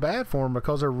server, I feel bad for them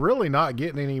because they're really not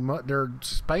getting any money. They're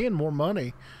paying more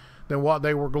money than what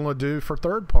they were going to do for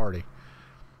third party.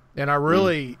 And I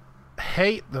really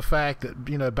hate the fact that,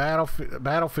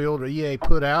 Battlefield or EA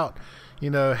put out,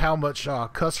 how much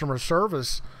customer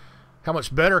service, how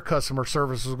much better customer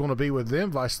service was going to be with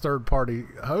them vice third party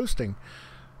hosting,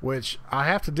 which I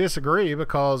have to disagree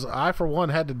because I, for one,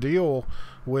 had to deal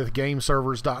with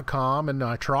GameServers.com and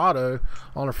Nitrado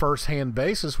on a first-hand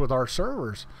basis with our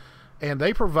servers. And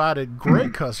they provided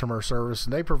great customer service,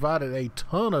 and they provided a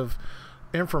ton of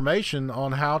information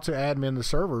on how to admin the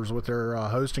servers with their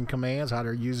hosting commands, how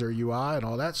to use their UI and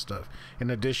all that stuff, in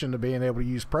addition to being able to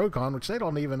use Procon, which they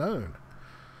don't even own.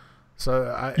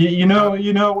 So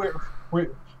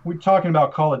we're talking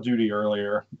about Call of Duty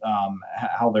earlier,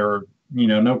 how there were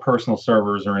no personal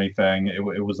servers or anything.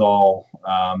 It was all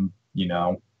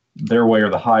their way or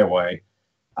the highway.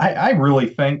 I really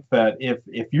think that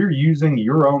if you're using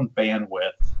your own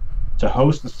bandwidth to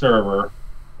host the server,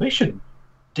 they should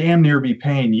damn near be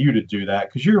paying you to do that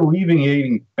because you're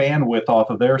alleviating bandwidth off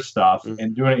of their stuff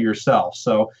and doing it yourself.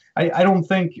 So I don't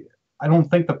think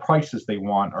the prices they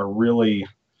want are really.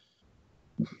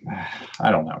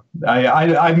 I don't know.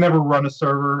 I've never run a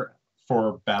server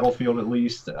for Battlefield, at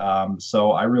least,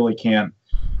 so I really can't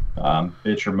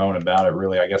bitch or moan about it.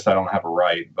 Really, I guess I don't have a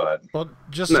right, but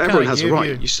everyone has a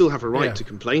right. You still have a right to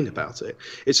complain about it.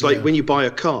 It's like when you buy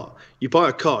a car. You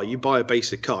buy a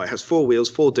basic car. It has 4 wheels,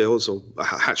 4 doors, or a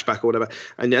hatchback or whatever,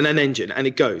 and an engine, and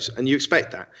it goes, and you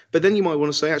expect that. But then you might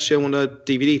want to say, actually, I want a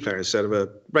DVD player instead of a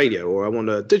radio, or I want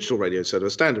a digital radio instead of a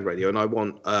standard radio, and I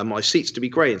want my seats to be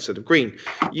grey instead of green.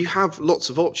 You have lots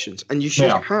of options, and you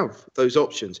should have those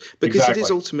options because it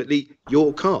is ultimately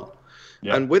your car.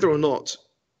 Yeah. And whether or not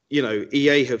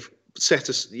EA have set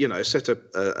a set of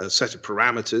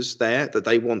parameters there that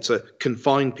they want to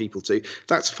confine people to,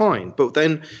 that's fine. But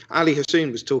then Ali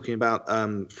Hassoun was talking about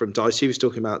from DICE, he was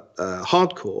talking about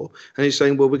hardcore, and he's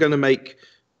saying, well, we're going to make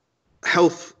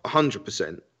health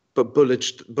 100%, but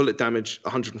bullet damage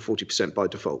 140% by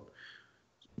default.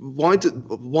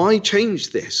 Why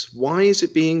change this? Why is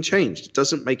it being changed? It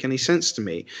doesn't make any sense to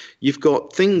me. You've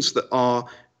got things that are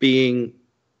being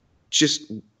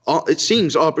it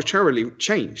seems arbitrarily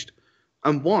changed.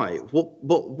 And why?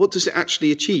 What does it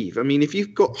actually achieve? I mean, if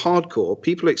you've got hardcore,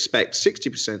 people expect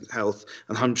 60% health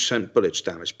and 100% bullet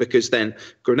damage because then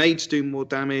grenades do more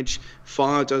damage,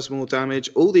 fire does more damage,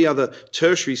 all the other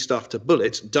tertiary stuff to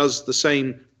bullets does the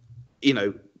same,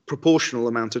 proportional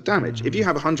amount of damage. If you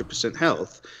have 100%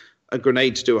 health and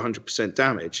grenades do 100%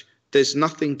 damage, there's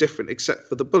nothing different except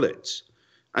for the bullets.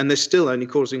 And they're still only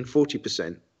causing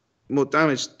 40% more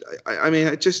damage. I mean,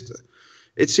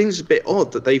 it seems a bit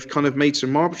odd that they've kind of made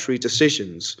some arbitrary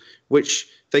decisions, which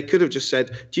they could have just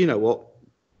said, do you know what?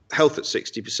 Health at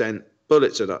 60%,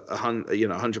 bullets at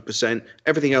 100%.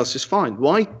 Everything else is fine.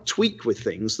 Why tweak with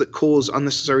things that cause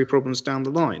unnecessary problems down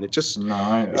the line? It just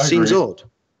it seems odd.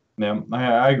 Yeah,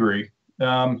 I agree.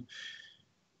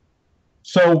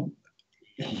 So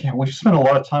yeah, we've spent a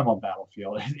lot of time on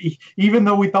Battlefield. Even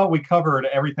though we thought we covered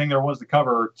everything there was to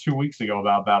cover 2 weeks ago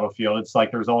about Battlefield, it's like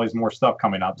there's always more stuff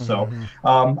coming up. So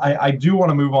I do want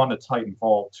to move on to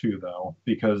Titanfall 2, though,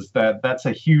 because that's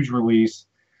a huge release.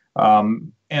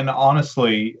 And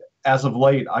honestly, as of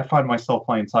late, I find myself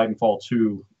playing Titanfall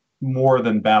 2 more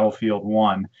than Battlefield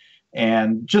 1.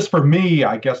 And just for me,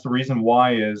 I guess the reason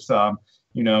why is,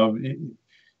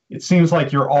 it seems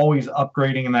like you're always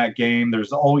upgrading in that game.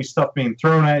 There's always stuff being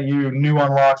thrown at you, new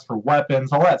unlocks for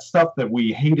weapons, all that stuff that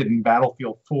we hated in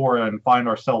Battlefield 4 and find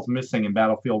ourselves missing in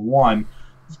Battlefield 1.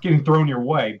 It's getting thrown your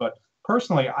way. But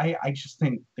personally, I just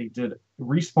think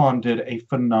Respawn did a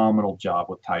phenomenal job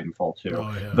with Titanfall 2.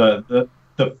 Oh, yeah.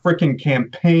 The freaking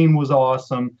campaign was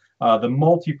awesome. The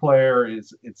multiplayer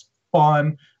it's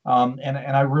fun. And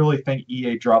I really think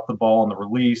EA dropped the ball on the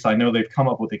release. I know they've come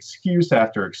up with excuse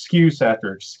after excuse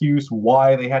after excuse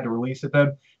why they had to release it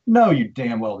then. No, you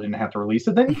damn well didn't have to release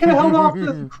it. Then you could have held off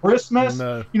to Christmas.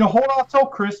 No. Hold off till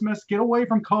Christmas. Get away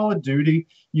from Call of Duty.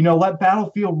 Let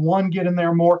Battlefield 1 get in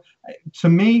there more. To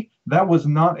me, that was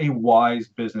not a wise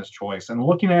business choice. And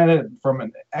looking at it from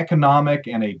an economic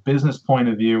and a business point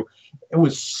of view, it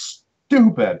was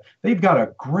stupid. They've got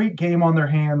a great game on their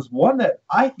hands, one that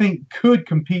I think could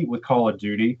compete with Call of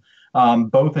Duty,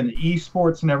 both in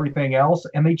esports and everything else,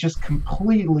 and they just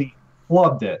completely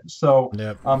flubbed it. So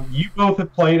you both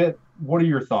have played it. What are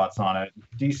your thoughts on it?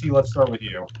 DC, let's start with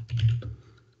you.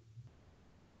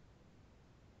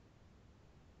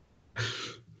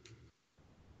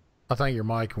 I think your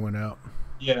mic went out.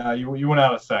 Yeah, you went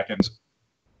out a second.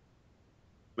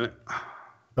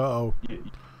 Uh-oh.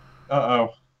 Uh-oh.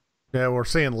 Yeah, we're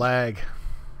seeing lag.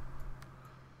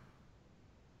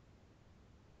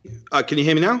 Can you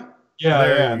hear me now?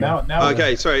 Yeah. Now.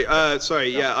 Okay, sorry.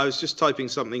 Yeah, I was just typing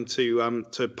something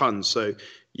to Pun. So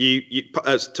you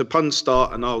to Pun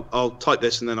start, and I'll type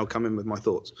this, and then I'll come in with my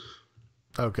thoughts.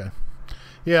 Okay.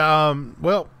 Yeah.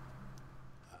 Well,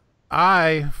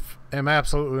 I am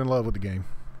absolutely in love with the game.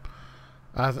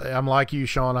 I'm like you,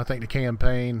 Sean. I think the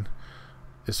campaign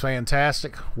is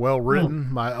fantastic, well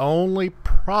written. My only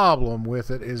problem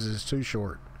with it is it's too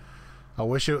short. I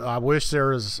wish there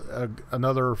was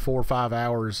another 4 or 5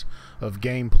 hours of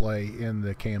gameplay in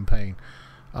the campaign.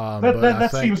 That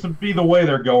seems to be the way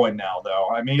they're going now, though.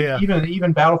 I mean,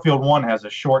 even Battlefield 1 has a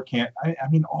short I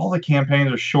mean, all the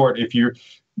campaigns are short.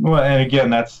 And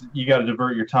again, you got to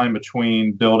divert your time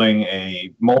between building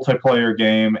a multiplayer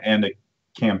game and a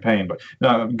campaign.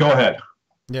 But go ahead.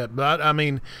 Yeah, but I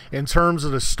mean, in terms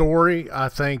of the story, I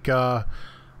think,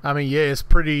 it's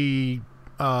pretty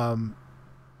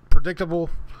predictable,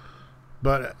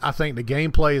 but I think the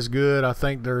gameplay is good. I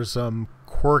think there's some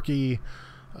quirky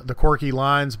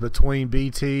lines between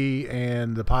BT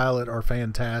and the pilot are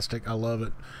fantastic. I love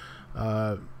it.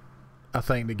 I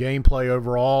think the gameplay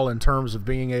overall, in terms of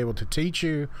being able to teach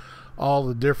you all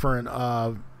the different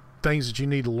things that you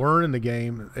need to learn in the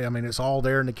game, I mean, it's all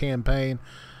there in the campaign.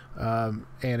 And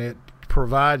it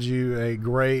provides you a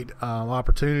great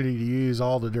opportunity to use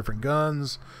all the different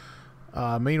guns.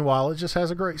 Meanwhile, it just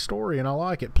has a great story, and I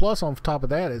like it. Plus, on top of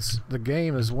that, the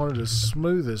game is one of the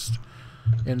smoothest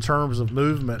in terms of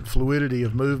movement, fluidity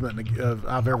of movement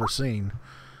I've ever seen.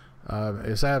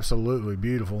 It's absolutely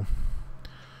beautiful.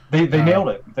 They nailed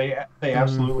it. They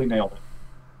absolutely nailed it.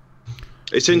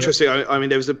 It's interesting. I mean,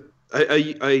 there was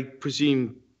I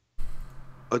presume,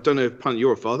 I don't know if Punt,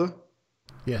 you're a father?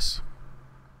 Yes.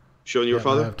 Sean, you're a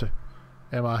father?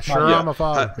 Am I sure I'm a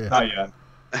father? Not yet.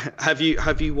 Have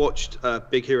you watched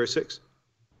Big Hero 6?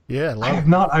 Yeah, I have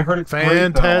not. I've heard it's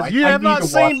fantastic. You have not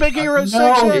seen Big Hero 6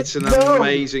 yet? It's an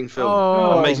amazing film.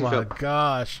 Oh, amazing my film.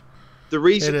 Gosh. The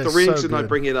reason I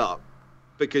bring it up,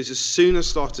 because as soon as I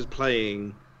started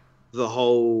playing the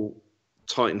whole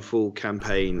Titanfall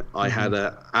campaign, I had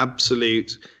an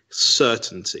absolute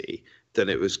certainty that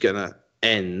it was going to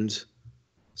end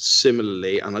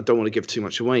similarly, and I don't want to give too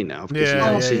much away now because you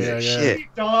haven't seen it. Shit. BT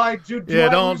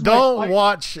died. Don't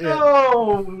watch it.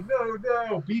 No.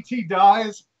 BT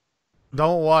dies.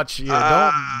 Don't watch. It's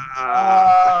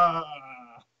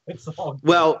all good.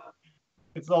 Well,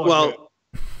 it's all good.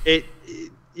 It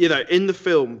in the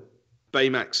film,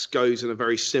 Baymax goes in a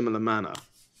very similar manner,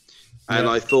 and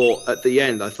I thought at the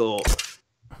end,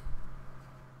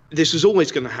 this was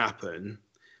always going to happen.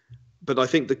 But I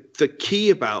think the key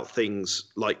about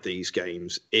things like these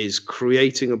games is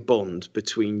creating a bond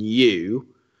between you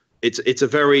it's a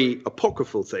very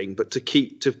apocryphal thing, but to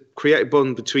create a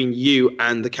bond between you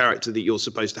and the character that you're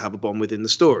supposed to have a bond with in the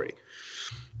story.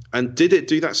 And did it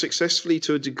do that successfully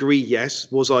to a degree? Yes.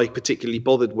 Was I particularly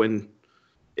bothered when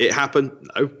it happened?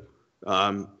 No.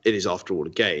 It is, after all, a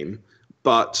game,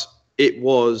 but it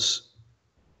was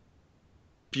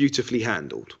beautifully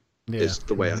handled. Is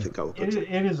the way I think I would put it.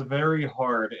 It is very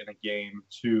hard in a game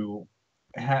to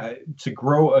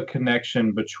grow a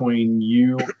connection between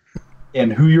you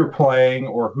and who you're playing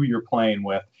or who you're playing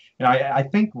with. And I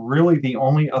think really the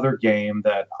only other game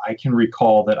that I can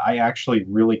recall that I actually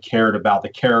really cared about the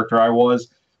character I was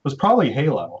probably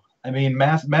Halo. I mean,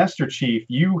 Master Chief,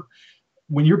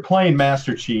 when you're playing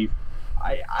Master Chief,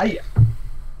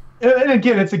 and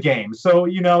again, it's a game. So,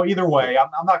 either way,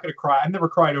 I'm not going to cry. I've never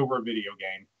cried over a video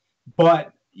game.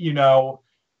 But,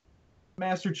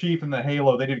 Master Chief and the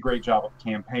Halo, they did a great job of the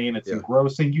campaign. It's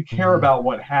engrossing. You care about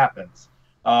what happens.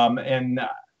 And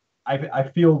I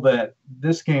feel that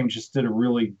this game just did a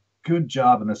really good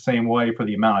job in the same way for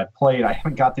the amount I played. I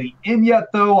haven't got to the end yet,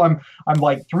 though. I'm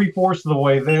like 3/4 of the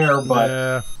way there.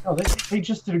 But they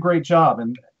just did a great job.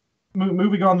 And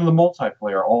moving on to the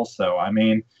multiplayer also. I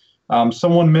mean,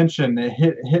 someone mentioned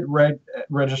hit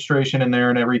registration in there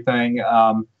and everything.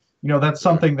 That's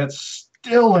something that's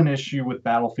still an issue with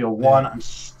Battlefield 1. I'm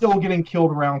still getting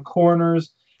killed around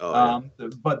corners.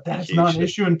 But that's not an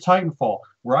issue in Titanfall.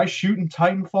 Where I shoot in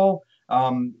Titanfall,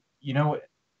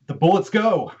 the bullets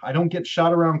go. I don't get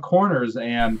shot around corners.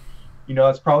 And,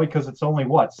 that's probably because it's only,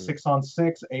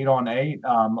 6-on-6, 8-on-8,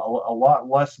 a lot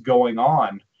less going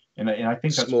on. And I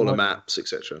think that's smaller maps,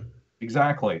 etc.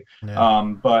 Exactly.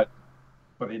 Yeah.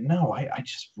 I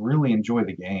just really enjoy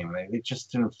the game. They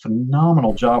just did a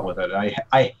phenomenal job with it.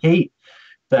 I hate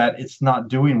that it's not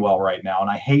doing well right now, and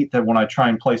I hate that when I try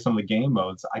and play some of the game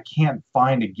modes, I can't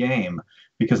find a game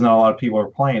because not a lot of people are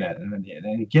playing it. And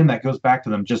again, that goes back to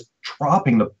them just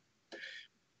dropping the.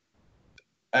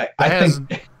 I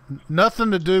think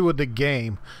nothing to do with the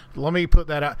game. Let me put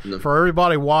that out for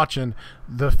everybody watching.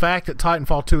 The fact that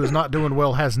Titanfall 2 is not doing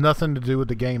well has nothing to do with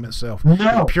the game itself.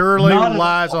 No, it purely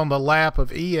relies on the lap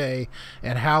of EA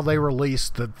and how they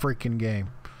released the freaking game.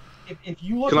 If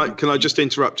you look can I just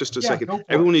interrupt just a second?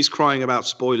 Everyone is crying about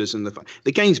spoilers and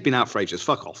the game's been out for ages.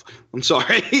 Fuck off. I'm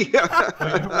sorry.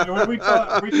 What are we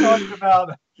talking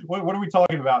about? What are we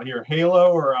talking about here?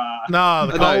 Halo or No,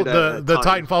 the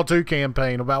Titanfall 2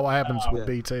 campaign about what happens with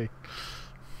BT.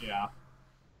 Yeah.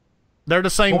 They're the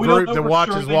same group that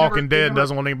watches Walking Dead and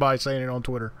doesn't want anybody saying it on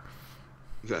Twitter.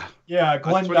 Yeah,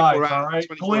 Glenn dies, all right?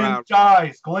 Glenn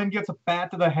dies. Glenn gets a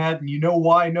bat to the head, and you know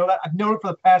why I know that? I've known it for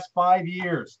the past 5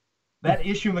 years. That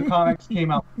issue in the comics came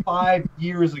out 5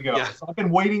 years ago. Yeah. So I've been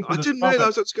waiting for this moment. I didn't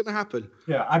realize that's going to happen.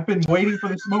 Yeah, I've been waiting for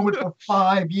this moment for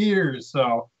 5 years.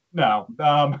 So, no.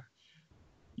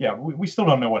 We still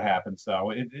don't know what happened.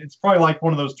 So it's probably like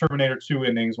one of those Terminator 2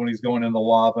 endings when he's going in the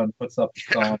lava and puts up his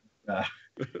thumb.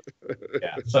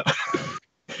 So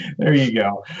there you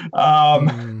go. At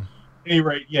any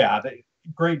rate,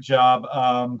 great job.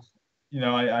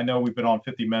 I know we've been on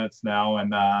 50 minutes now,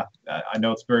 and I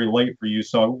know it's very late for you,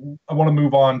 so I want to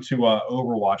move on to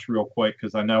Overwatch real quick,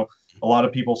 because I know a lot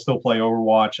of people still play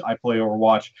Overwatch. I play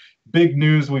Overwatch. Big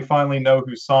news, we finally know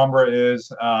who Sombra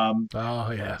is.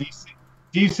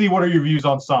 DC, what are your views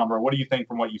on Sombra? What do you think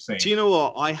from what you've seen? Do you know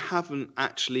what? I haven't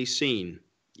actually seen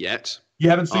yet. You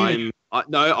haven't seen it?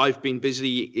 No, I've been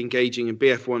busy engaging in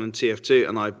BF1 and TF2,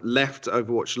 and I've left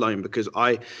Overwatch alone because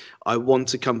I want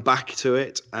to come back to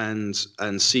it and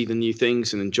see the new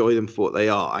things and enjoy them for what they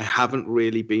are. I haven't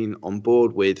really been on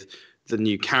board with the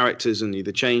new characters and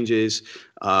the changes.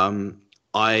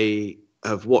 I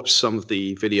have watched some of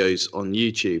the videos on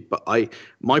YouTube, but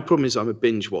my problem is I'm a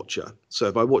binge watcher. So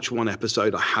if I watch one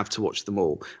episode, I have to watch them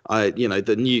all.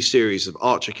 The new series of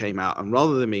Archer came out, and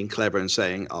rather than being clever and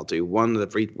saying I'll do one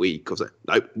every week, I was like,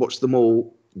 no, watch them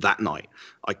all that night.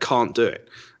 I can't do it.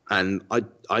 And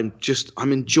I'm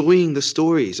enjoying the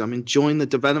stories. I'm enjoying the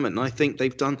development. And I think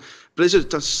Blizzard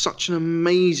does such an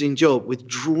amazing job with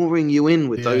drawing you in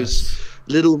with those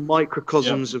little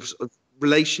microcosms of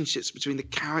relationships between the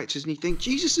characters, and you think,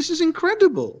 Jesus, this is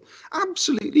incredible,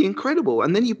 absolutely incredible.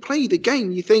 And then you play the game,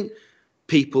 you think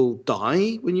people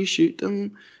die when you shoot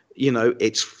them.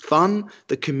 It's fun.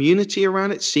 The community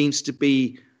around it seems to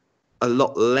be a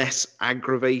lot less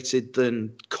aggravated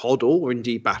than COD or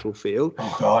indeed Battlefield.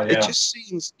 Oh God, yeah.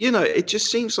 It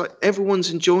just seems like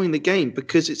everyone's enjoying the game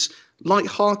because it's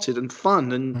light-hearted and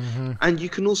fun, and you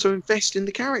can also invest in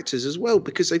the characters as well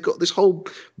because they've got this whole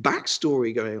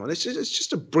backstory going on. It's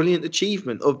just a brilliant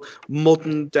achievement of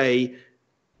modern day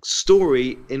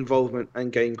story involvement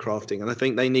and game crafting, and I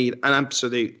think they need an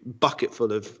absolute bucket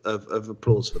full of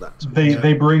applause for that.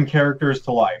 They bring characters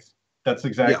to life. That's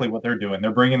exactly what they're doing.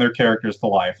 They're bringing their characters to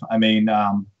life. I mean,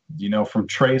 from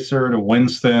Tracer to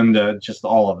Winston to just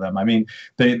all of them. I mean,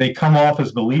 they come off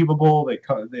as believable. They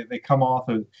come off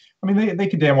as. I mean, they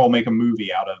could damn well make a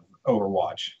movie out of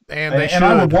Overwatch, and they should. And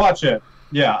I would watch it.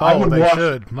 Yeah, I would they watch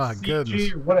should. My CG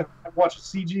goodness. or whatever. I'd watch a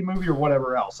CG movie or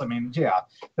whatever else. I mean, yeah,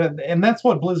 and that's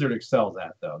what Blizzard excels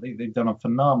at, though. They've done a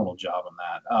phenomenal job on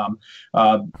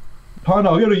that. Pun,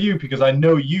 I'll go to you because I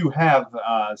know you have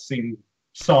seen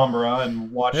Sombra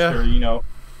and watched her.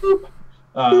 Boop.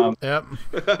 Yep.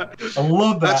 I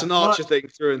love that. That's an Archer thing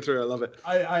through and through. I love it.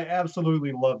 I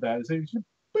absolutely love that. It's just,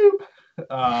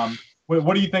 boop.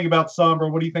 What do you think about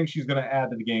Sombra? What do you think she's going to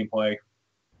add to the gameplay?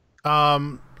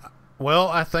 Well,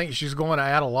 I think she's going to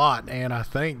add a lot, and I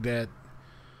think that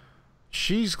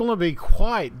she's going to be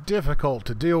quite difficult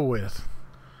to deal with.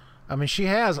 I mean, she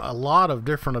has a lot of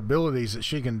different abilities that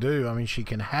she can do. I mean, she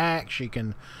can hack,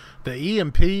 the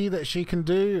EMP that she can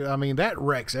do, I mean, that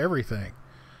wrecks everything.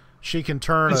 She can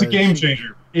turn. It's a game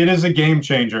changer. It is a game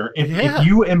changer. If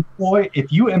you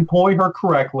employ her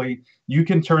correctly, you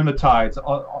can turn the tides.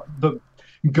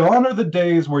 Gone are the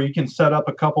days where you can set up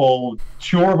a couple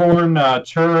Shoreborn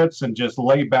turrets and just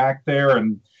lay back there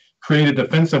and create a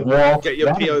defensive wall. Get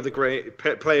your PO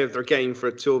player of their game for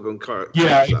a Torbjorn card.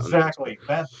 Yeah, exactly.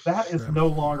 That is no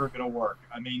longer going to work.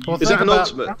 I mean, is that an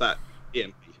ultimate? That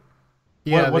EMP?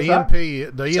 Yeah,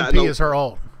 the EMP is her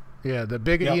ult. Yeah, the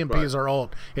big EMP is her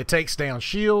ult. It takes down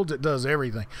shields. It does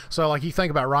everything. So, like, you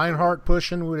think about Reinhardt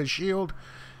pushing with his shield,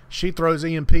 she throws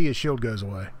EMP, his shield goes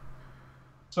away.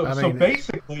 So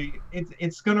basically,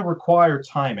 it's going to require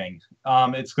timing.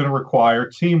 It's going to require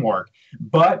teamwork.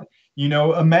 But,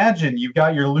 imagine you've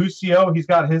got your Lucio. He's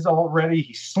got his ult ready.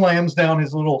 He slams down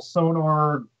his little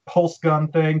sonar pulse gun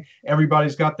thing.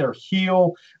 Everybody's got their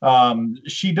heal.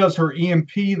 She does her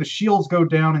EMP. The shields go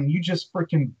down, and you just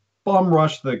freaking bum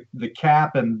rush the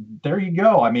cap, and there you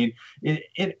go. I mean,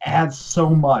 it adds so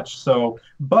much. So,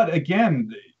 but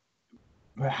again,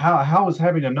 how is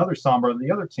having another Sombra on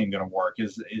the other team going to work?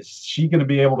 Is she going to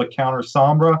be able to counter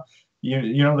Sombra?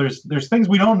 There's things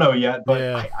we don't know yet, but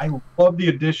I love the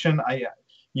addition.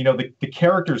 The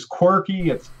character's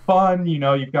quirky. It's fun.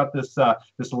 You've got this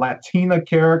Latina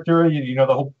character. The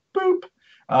whole boop.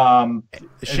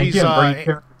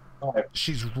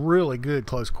 She's really good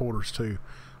close quarters too.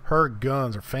 Her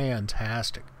guns are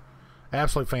fantastic,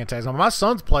 absolutely fantastic. My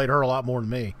son's played her a lot more than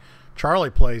me. Charlie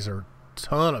plays her a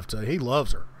ton of time. He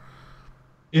loves her.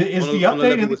 Is the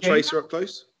update in the game? Tracer up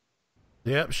close?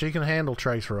 Yep, she can handle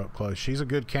Tracer up close. She's a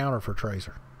good counter for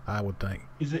Tracer, I would think.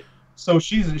 Is it? So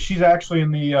she's actually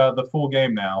in the full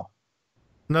game now.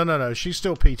 No. She's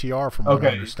still PTR from what I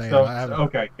understand.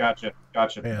 Okay, gotcha.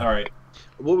 Yeah. All right.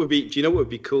 Do you know what would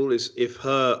be cool is if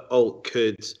her ult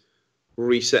could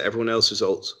reset everyone else's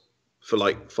ults for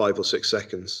like 5 or 6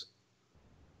 seconds.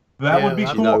 That would be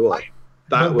cool. You know what?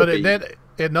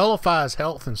 It nullifies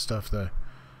health and stuff though.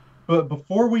 But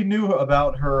before we knew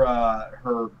about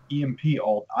her EMP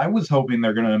ult, I was hoping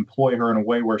they're going to employ her in a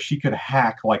way where she could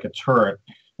hack like a turret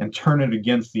and turn it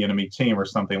against the enemy team or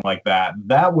something like that.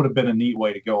 That would have been a neat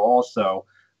way to go also.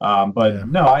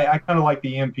 No, I kind of like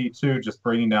the EMP too, just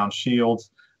bringing down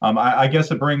shields. I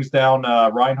guess it brings down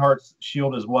Reinhardt's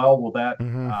shield as well. Will that?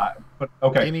 But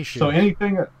okay. So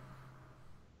anything.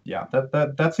 Yeah,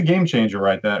 that's a game changer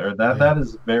right there. That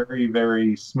is very,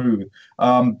 very smooth.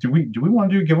 Do we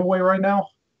want to do a giveaway right now?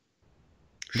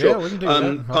 Sure. Yeah, we can do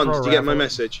that. Pun, did you get my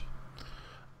message?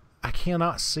 I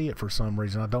cannot see it for some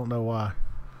reason. I don't know why.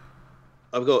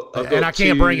 I've got and I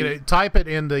can't bring it. Type it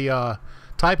in the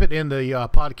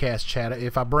podcast chat.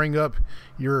 If I bring up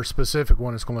your specific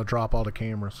one, it's going to drop all the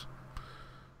cameras.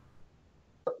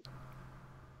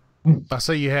 I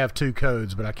see you have 2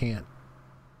 codes, but I can't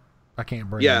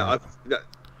bring. Yeah,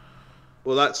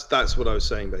 well, that's what I was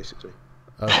saying basically.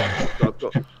 Okay.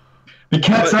 The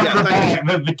cat's out the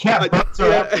bag. The cat butts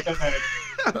are out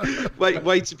the bag.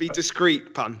 Way to be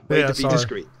discreet, Pun. Way to be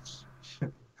discreet.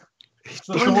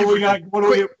 So what do we got? What do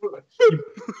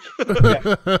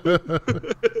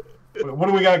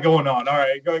we got going on? All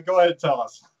right, go ahead and tell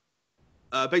us.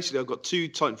 Basically, I've got 2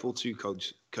 Titanfall 2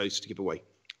 codes to give away,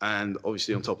 and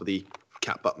obviously on top of the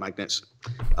cat butt magnets.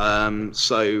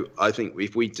 So I think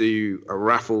if we do a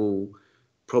raffle,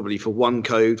 probably for 1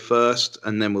 code first,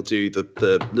 and then we'll do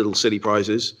the little silly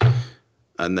prizes,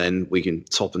 and then we can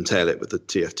top and tail it with the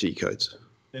TFT codes.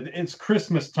 It's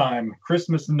Christmas time,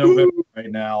 Christmas in November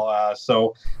right now.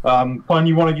 So, Pun,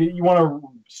 you want to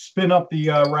spin up the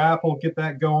raffle, get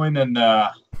that going, and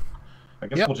I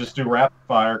guess we'll just do rapid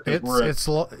fire.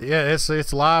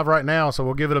 It's live right now, so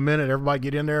we'll give it a minute. Everybody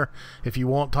get in there. If you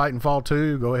want Titanfall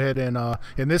 2, go ahead and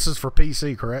this is for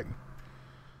PC, correct?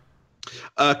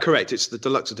 Correct. It's the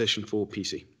deluxe edition for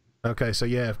PC. Okay, so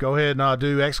yeah, go ahead and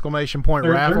do exclamation point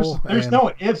raffle. There's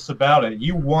no ifs about it.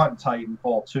 You want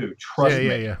Titanfall 2. Trust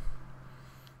me. Yeah.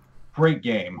 Great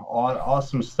game.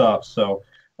 Awesome stuff. So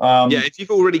if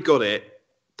you've already got it,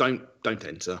 don't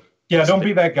enter. Yeah, don't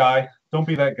be that guy. Don't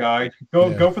be that guy.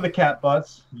 Go for the cat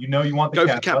butts. You know you want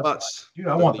the cat butts. Dude,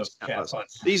 I want those cat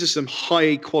butts. These are some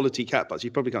high quality cat butts.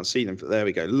 You probably can't see them, but there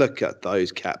we go. Look at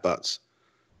those cat butts.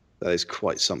 That is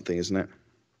quite something, isn't it?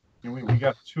 We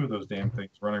got 2 of those damn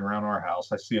things running around our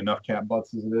house. I see enough cat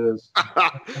butts as it is.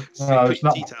 There's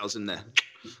details in there.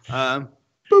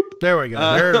 Boop. There we go.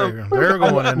 They're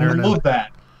going in there.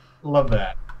 Love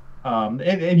that.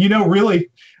 And you know, really,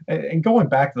 and going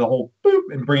back to the whole boop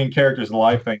and bringing characters to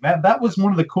life thing, that was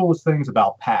one of the coolest things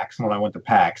about PAX when I went to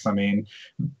PAX. I mean,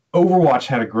 Overwatch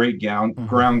had a great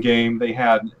ground game. They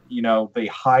had, they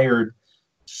hired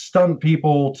stunt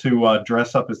people to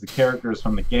dress up as the characters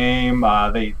from the game.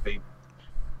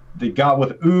 They got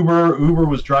with Uber. Uber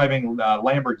was driving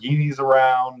Lamborghinis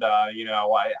around.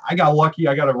 I got lucky.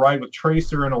 I got a ride with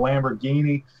Tracer in a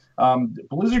Lamborghini.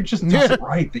 Blizzard just does it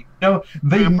right. They know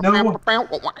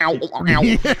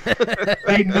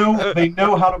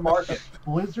how to market.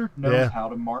 Blizzard knows how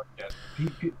to market.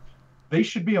 They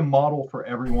should be a model for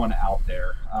everyone out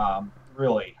there.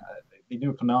 Really, they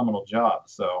do a phenomenal job.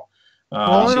 So,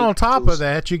 and on top of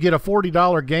that, you get a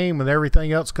 $40 game, and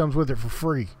everything else comes with it for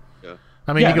free. Yeah.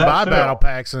 I mean, you can buy battle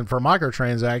packs and for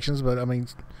microtransactions, but I mean,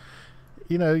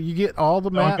 you get all the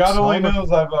maps. God only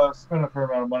knows I've spent a fair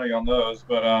amount of money on those,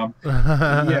 but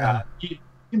yeah, you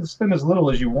can spend as little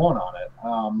as you want on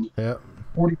it.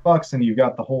 $40 and you've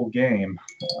got the whole game,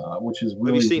 which is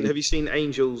really. Have you seen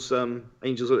Angel's little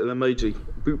emoji,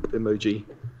 boop emoji?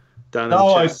 Down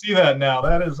I see that now.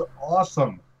 That is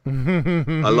awesome. I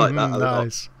like that.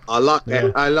 Nice. I like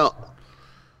it a lot.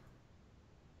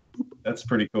 That's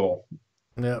pretty cool.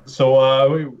 Yeah.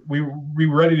 So we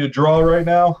ready to draw right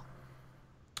now?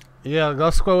 Yeah,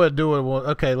 let's go ahead and do it.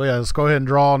 Okay, yeah, let's go ahead and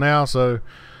draw now. So,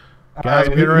 guys,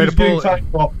 get ready to pull it.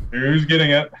 Who's getting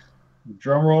it?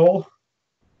 Drum roll.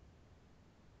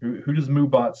 Who does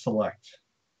Moobot select?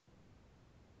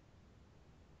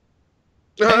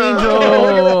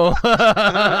 Angel.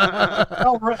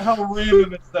 How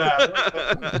random is that?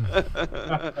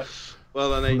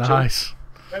 Well done, Angel. Nice.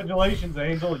 Congratulations,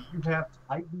 Angel. You have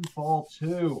Titanfall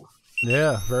 2.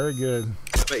 Yeah, very good.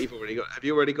 I bet you've already got it. Have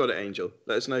you already got it, Angel?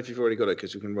 Let us know if you've already got it,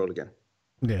 because we can roll again.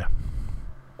 Yeah.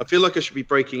 I feel like I should be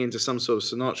breaking into some sort of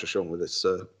Sinatra song with this.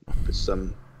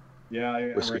 Yeah,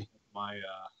 I drank my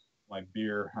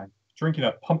beer. I'm drinking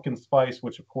a pumpkin spice,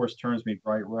 which of course turns me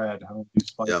bright red. I don't do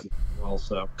spices as well,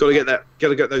 so got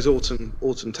to get those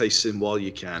autumn tastes in while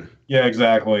you can. Yeah,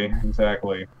 exactly.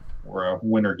 Where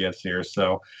winter gets here.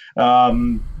 So,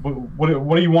 what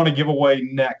do you want to give away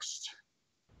next?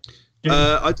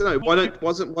 I don't know.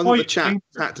 Wasn't one of the chat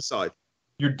decide?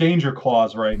 Your Danger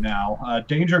Claws right now.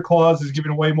 Danger Claws is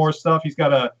giving away more stuff. He's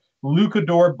got a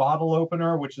Lucador bottle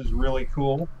opener, which is really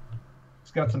cool.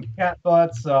 He's got some cat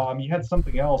butts. You had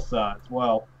something else as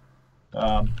well.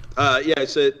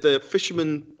 It's the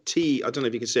Fisherman Tea. I don't know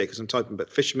if you can see it because I'm typing,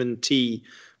 but Fisherman Tea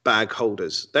bag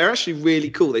holders. They're actually really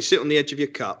cool. They sit on the edge of your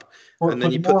cup, and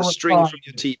then you put the string from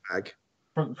your tea bag.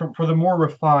 For the more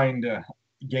refined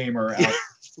gamer out.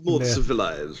 More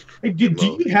civilized. Hey, do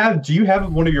you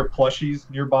have one of your plushies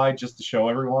nearby just to show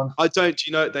everyone? I don't.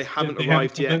 They haven't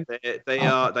arrived yet. They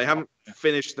haven't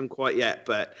finished them quite yet.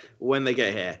 But when they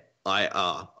get here,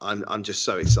 I'm just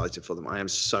so excited for them. I am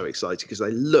so excited because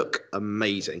they look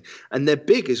amazing and they're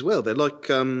big as well. They're like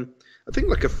I think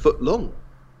like a foot long.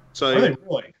 So are they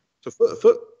really? So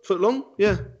foot long?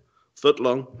 Yeah. Foot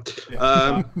long.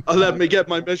 I'll let me get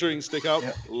my measuring stick out,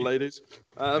 ladies.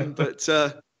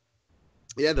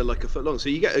 Yeah, they're like a foot long. So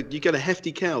you get a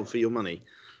hefty cow for your money.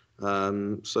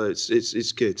 So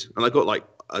it's good. And I got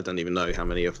I don't even know how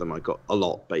many of them. I got a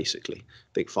lot, basically.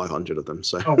 I think 500 of them.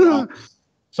 So wow.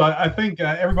 So I think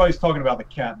everybody's talking about the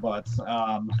cat butts.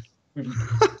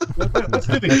 Let's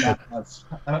do the cat butts.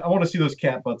 I want to see those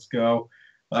cat butts go.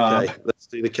 Okay, let's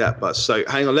do the cat butts. So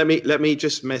hang on, let me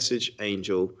just message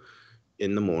Angel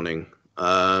in the morning.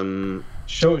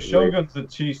 Shogun's a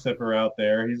tea sipper out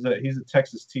there. He's a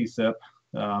Texas tea sip.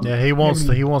 He wants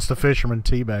the Fisherman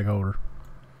tea bag holder.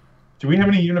 Do we have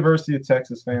any University of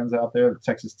Texas fans out there? The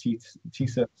Texas tea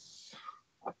sips.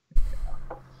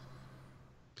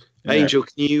 Angel,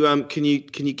 can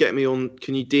you get me on?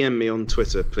 Can you DM me on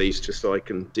Twitter, please, just so I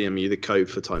can DM you the code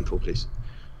for Titanfall, please?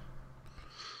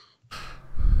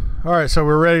 All right, so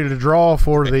we're ready to draw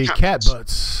for the cat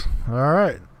butts. All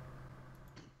right.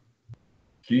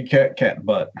 Cat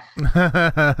butt.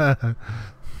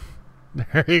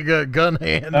 There you go, gun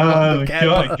hand.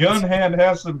 Gun hand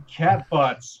has some cat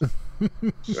butts.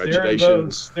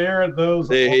 Congratulations. Stare at those.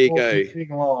 There you go.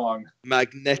 Long.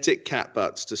 Magnetic cat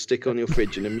butts to stick on your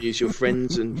fridge and amuse your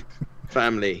friends and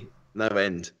family. No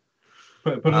end.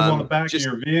 Put them on the back of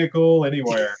your vehicle,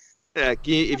 anywhere. Yeah,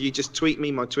 if you just tweet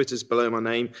me, my Twitter's below my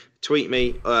name. Tweet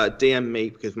me, DM me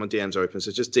because my DMs are open.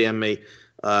 So just DM me,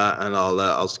 and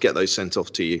I'll get those sent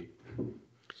off to you.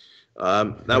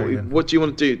 Now, what do you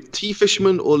want to do? Tea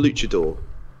Fisherman or Luchador?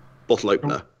 Bottle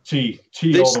opener. Tea.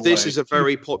 This is a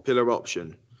very popular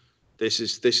option. This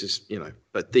is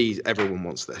but everyone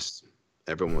wants this.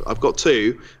 I've got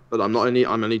two, but I'm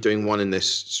only doing one in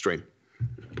this stream.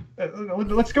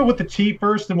 Let's go with the tea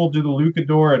first, and we'll do the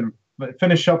Luchador and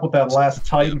finish up with that last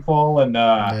Titanfall and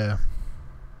yeah.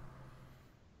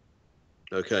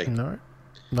 Okay. All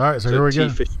right. So here we go.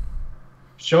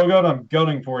 Shogun, I'm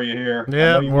gunning for you here.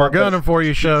 Yeah, we're gunning for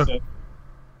you, Show.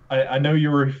 I know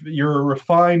you're a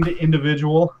refined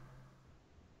individual.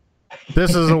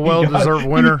 This is a well-deserved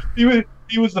winner. He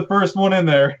was the first one in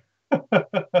there.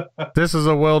 This is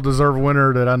a well-deserved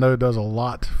winner that I know does a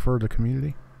lot for the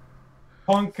community.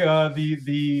 Punk,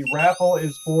 the raffle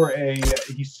is for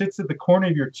he sits at the corner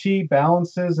of your tea,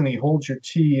 balances, and he holds your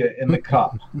tea in the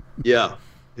cup. Yeah,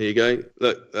 here you go.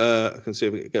 Look, I can see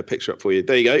if we can get a picture up for you.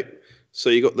 There you go. So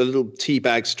you got the little tea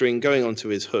bag string going onto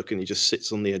his hook, and he just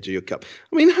sits on the edge of your cup.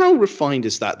 I mean, how refined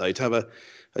is that, though, to have a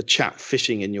chap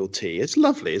fishing in your tea? It's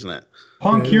lovely, isn't it?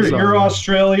 Punk, you're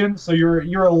Australian, so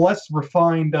you're a less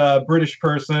refined British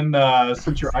person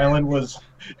since your island was.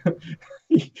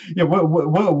 Yeah, what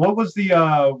was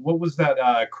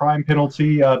that crime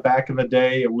penalty back in the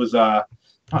day? It was not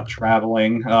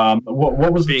traveling.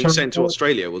 What was being the term sent to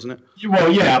Australia, wasn't it?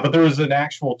 Well, yeah, but there was an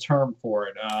actual term for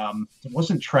it. It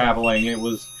wasn't traveling; it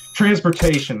was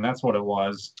transportation. That's what it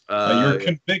was. You're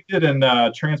convicted in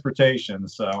transportation.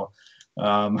 So,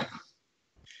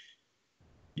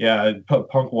 yeah,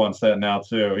 Punk wants that now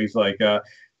too. He's like,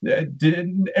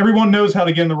 everyone knows how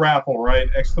to get in the raffle, right?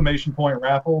 Exclamation point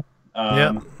raffle.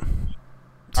 Yep.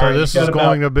 So right, this is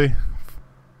going to be.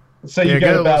 So you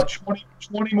got about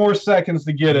 20 more seconds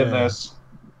to get in this,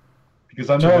 because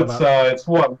I know it's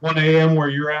what 1 a.m. where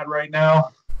you're at right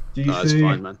now. DC. No, it's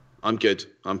fine, man. I'm good.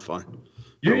 I'm fine.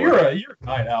 You're a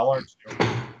night owl, aren't you?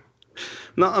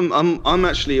 No, I'm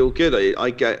actually all good. I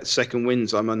get second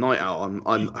wins. I'm a night owl.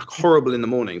 I'm horrible in the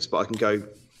mornings, but I can go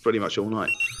pretty much all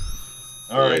night.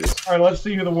 All right. Let's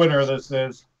see who the winner of this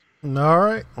is. All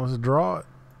right, let's draw it.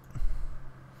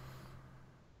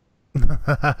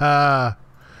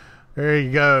 There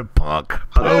you go, Punk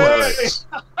Poet.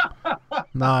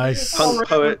 Nice. Punk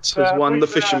Poet has won the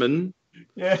Fisherman.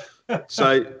 Yeah.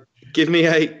 So give me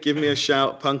a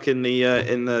shout, Punk, in my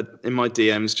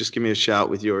DMs. Just give me a shout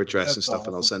with your address and stuff, awesome.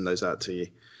 And I'll send those out to you.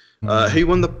 Who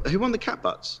won the cat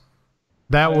butts?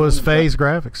 That was FaZe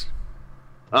Graphics.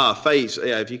 FaZe.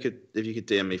 Yeah, if you could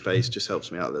DM me FaZe, just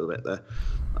helps me out a little bit there.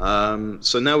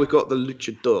 So now we've got the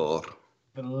Luchador.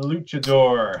 The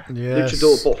Luchador. Yes.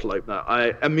 Luchador bottle opener.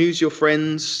 I amuse your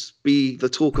friends, be the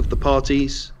talk of the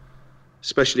parties,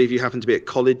 especially if you happen to be at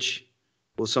college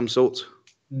or some sort.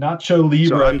 Nacho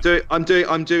Libre. So I'm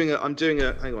doing a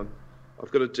hang on.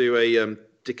 I've got to do a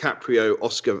DiCaprio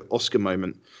Oscar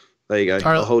moment. There you go.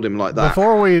 Right, I'll hold him like that.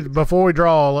 Before we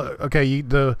draw, okay,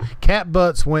 the cat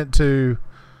butts went to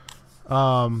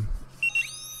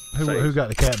who got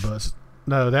the cat butts?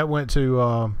 No, that went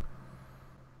to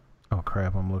oh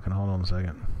crap, I'm looking. Hold on a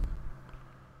second.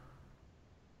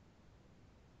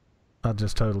 I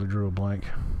just totally drew a blank.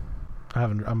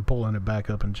 I'm pulling it back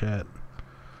up in chat.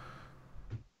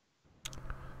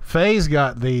 FaZe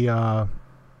got the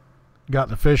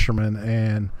Fisherman,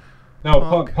 and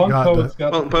Punk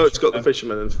Poet's got the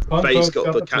Fisherman, and FaZe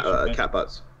got the cat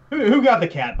butts. Who got the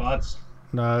cat butts?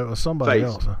 No, it was somebody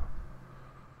else.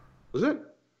 Was it?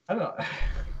 I don't know.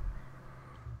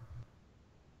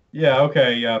 Yeah,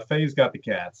 okay. Yeah, FaZe got the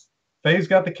cats. FaZe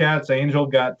got the cats. Angel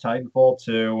got Titanfall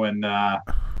 2, and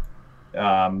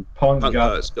Punk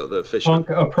got the Fisherman.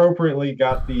 Punk appropriately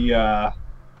got the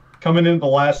coming in the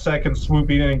last second,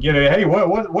 swooping in and getting it. Hey,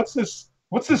 what's this?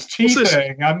 What's this tea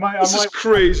thing? This is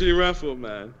crazy raffle,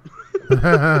 man.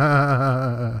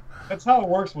 That's how it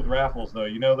works with raffles, though.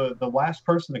 You know, the last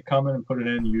person to come in and put it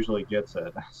in usually gets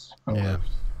it. So, yeah.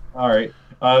 All right.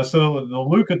 So the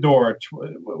Luchador,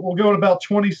 we'll go in about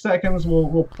 20 seconds.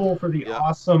 We'll pull for the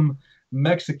awesome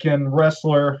Mexican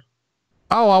wrestler.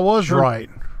 Oh, I was right.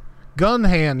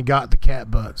 Gunhand got the cat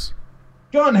butts.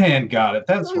 Gun Hand got it.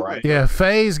 That's right. Yeah,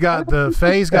 FaZe got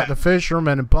the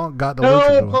fisherman, and Punk got the No,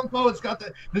 luchador. Punk Poet's got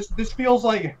the. This feels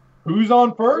like who's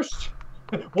on first?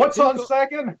 What's on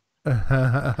second?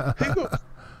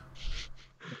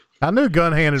 I knew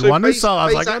Gun Handed So one. I FaZe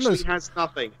was like, I actually knew. has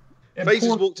nothing. And FaZe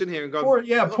has walked in here and gone.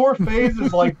 Poor FaZe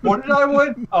is like, what did I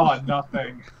win? Oh,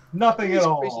 nothing. Nothing at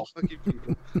all.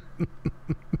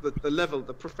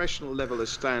 The professional level of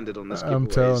standard on this I'm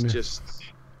giveaway telling is you. just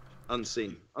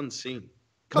unseen.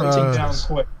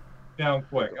 Down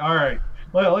quick. All right,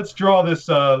 let's draw this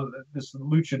this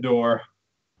luchador.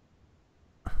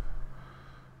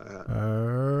 All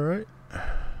right.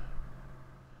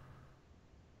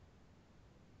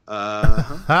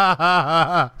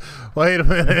 Wait a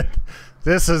minute.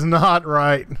 This is not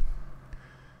right.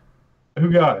 Who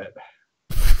got it?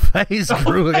 FaZe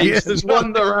grew again. There's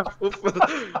one the raffle.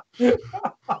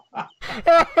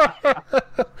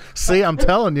 See, I'm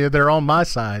telling you, they're on my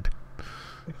side.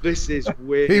 This is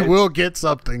weird. He will get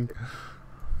something.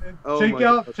 Oh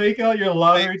take out your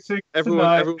lottery ticket.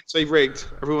 Everyone say rigged.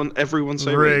 Everyone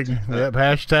say rigged. Yep,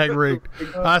 hashtag rigged.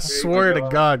 I swear to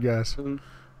God, guys.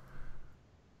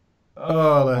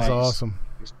 Oh, that's awesome.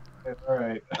 All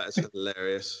right. That's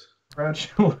hilarious.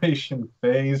 Congratulations,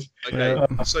 FaZe. Okay,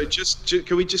 so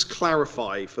can we just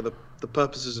clarify for the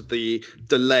purposes of the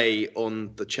delay on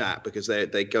the chat, because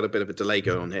they got a bit of a delay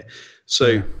going on here.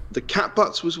 So the cat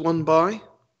butts was won by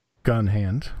Gun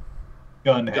Hand.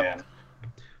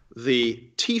 The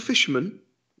Tea Fisherman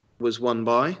was won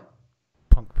by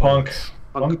Punk Poets.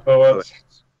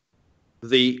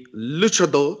 The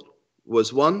Luchador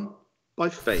was won by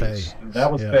FaZe.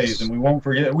 That was FaZe, and we won't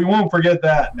forget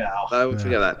that now. I won't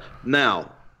forget that.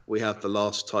 Now we have the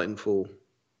last Titanfall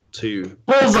 2.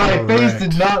 Bullseye. FaZe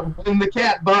did not win the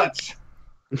cat butts.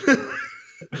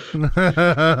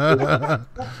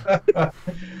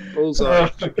 Bullseye.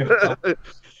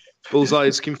 Bullseye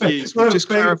is confused. We'll just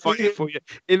clarify it for you.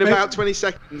 In about 20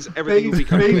 seconds, everything will be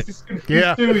covered.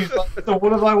 Yeah. So what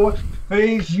did I want?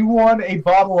 FaZe, you won a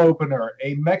bottle opener,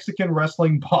 a Mexican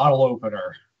wrestling bottle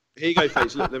opener. Here you go,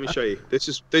 FaZe. Look, let me show you. This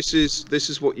is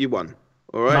what you won.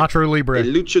 All right. Nacho Libre. A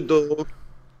luchador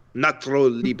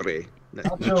Nacho Libre.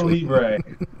 Nacho Libre.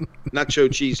 Nacho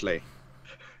Cheesley.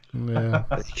 Yeah.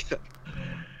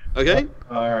 Okay.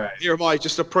 All right. Here am I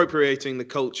just appropriating the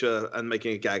culture and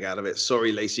making a gag out of it.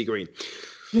 Sorry, Lacey Green.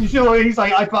 You know, he's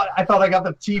like, I thought I got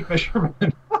the Tea Fisherman.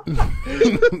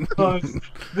 So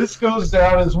this goes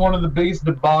down as one of the biggest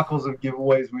debacles of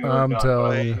giveaways we've ever done.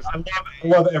 Telling you. I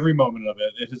love every moment of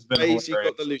it. It has been hilarious. You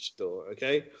got the luchador,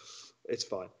 okay? It's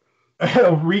fine.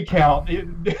 Recount.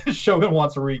 Shogun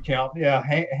wants a recount. Yeah,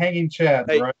 hanging Chad,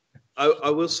 right? I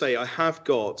will say I have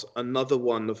got another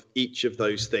one of each of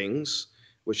those things,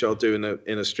 which I'll do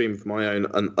in a stream of my own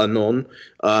anon.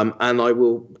 And I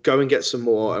will go and get some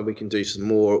more, and we can do some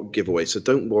more giveaways. So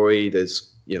don't worry.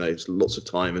 There's lots of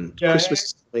time, and Christmas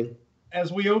is coming.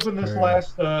 As we open this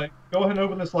last, go ahead and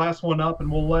open this last one up,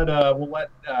 and we'll let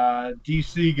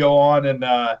DC go on and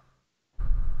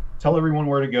tell everyone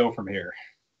where to go from here.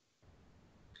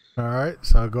 All right,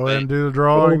 so go ahead and do the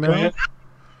drawing now.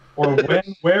 Or when.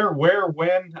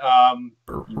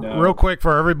 Real quick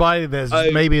for everybody that's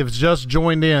maybe has just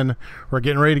joined in, we're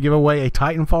getting ready to give away a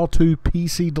Titanfall 2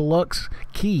 PC Deluxe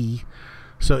key.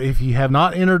 So if you have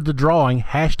not entered the drawing,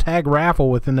 hashtag raffle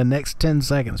within the next 10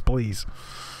 seconds, please.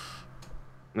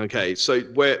 Okay, so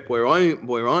where I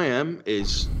am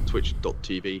is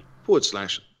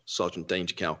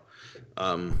twitch.tv/SgtDangerCow.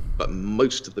 But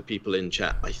most of the people in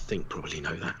chat, I think, probably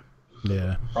know that.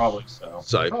 Yeah, probably so.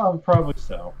 Probably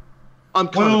so. I'm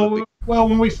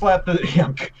when we slap the,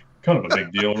 I'm kind of a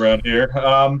big deal around here.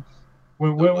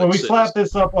 When we slap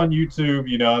this up on YouTube,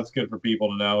 it's good for people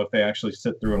to know if they actually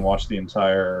sit through and watch the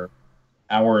entire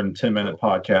hour and 10-minute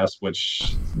podcast,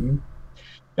 which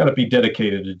got to be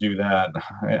dedicated to do that.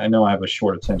 I know I have a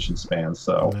short attention span,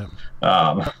 so.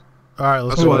 All right,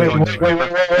 let's wait,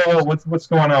 what's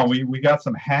going on? We got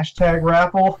some hashtag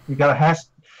raffle. We got a hashtag.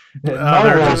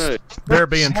 They're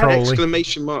being trolly.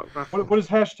 Exclamation mark. What is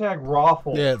hashtag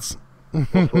raffle? Yeah, it's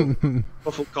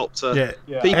Wafflecopter.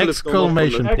 Yeah. People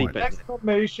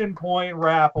Exclamation point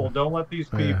raffle. Don't let these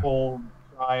people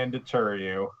try and deter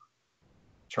you.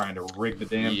 Trying to rig the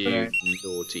damn thing.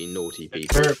 Naughty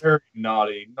people. They're very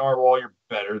naughty. Narwhal, you're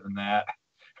better than that.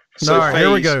 So all right,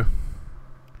 here we go.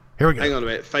 Hang on a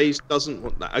minute. FaZe doesn't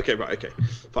want that. Okay, right. Okay,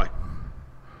 fine.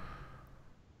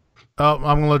 Oh,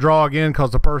 I'm going to draw again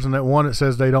because the person that won it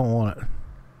says they don't want it.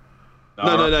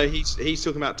 No. He's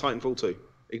talking about Titanfall 2.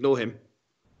 Ignore him.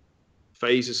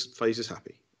 FaZe is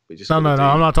happy. No.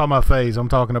 I'm not talking about FaZe. I'm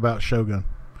talking about Shogun.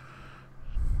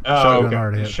 Shogun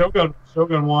already hit.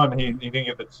 Shogun won. He didn't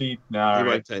get the teeth. No, he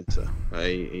won't enter.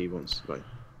 He wants to go.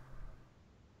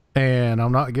 And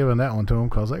I'm not giving that one to him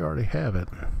because they already have it.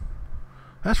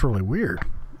 That's really weird.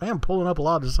 I'm pulling up a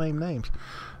lot of the same names.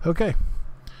 Okay.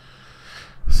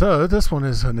 So this one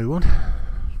is a new one.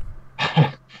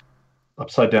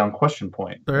 Upside down question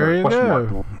point. There you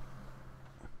go.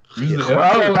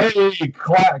 Oh, hey,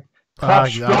 clap.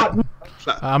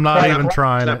 I'm not even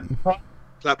trying it.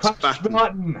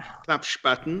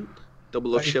 Klapspatten.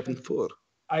 0074.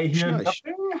 I hear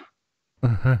nothing.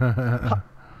 I'll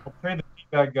pay the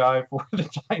feedback guy for the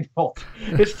title.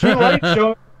 It's too late,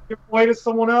 Joe. Give away to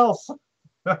someone else.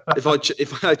 if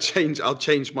I change, I'll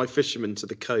change my fisherman to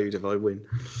the code if I win.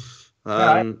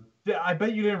 I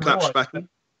bet you didn't realize.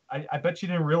 I bet you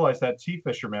didn't realize that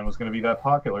T-Fisherman was going to be that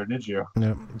popular, did you?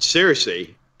 Yeah.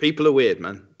 Seriously, people are weird,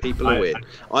 man. People are weird.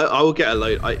 I will get a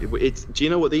load. Do you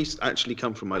know what these actually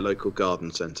come from? My local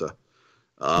garden centre.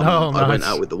 Nice. I went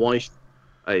out with the wife.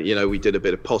 We did a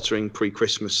bit of pottering,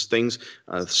 pre-Christmas things.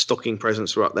 Stocking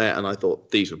presents were up there, and I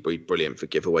thought these would be brilliant for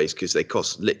giveaways because they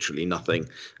cost literally nothing,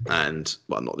 and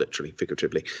well, not literally,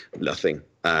 figuratively, nothing,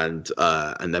 and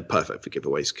they're perfect for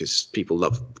giveaways because people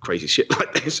love crazy shit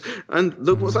like this. And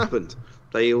look what's happened;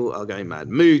 they all are going mad.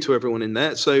 Moo to everyone in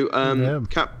there. So a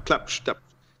Klapspatten.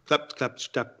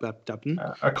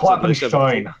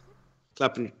 Klappenstein.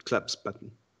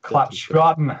 Klapspatten.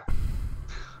 Klapspatten.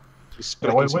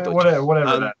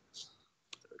 Whatever that is.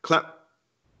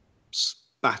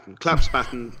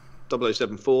 Klapspatten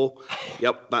 0074.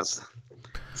 Yep, that's.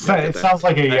 It sounds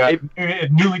like a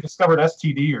newly discovered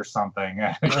STD or something.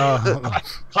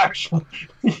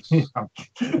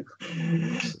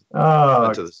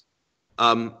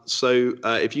 So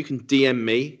if you can DM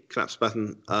me,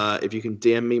 Klapspatten, if you can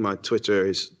DM me, my Twitter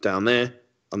is down there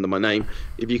under my name.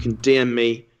 If you can DM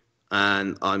me,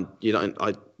 and I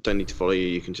don't need to follow you.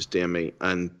 You can just DM me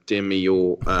and DM me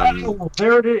your.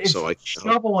 There it is. So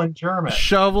shovel in German.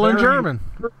 Shovel in German.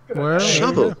 Well,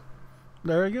 shovel.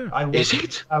 There you go. Is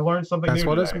it? I learned something That's new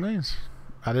what today. it means.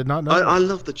 I did not know. I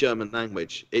love the German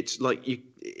language. It's like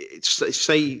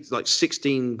say like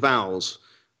 16 vowels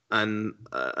and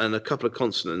a couple of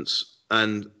consonants,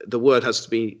 and the word has to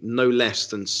be no less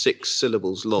than 6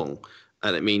 syllables long,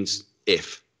 and it means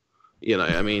if.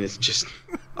 It's just,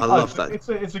 I love that.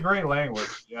 It's a great language.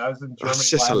 Yeah, I was in Germany.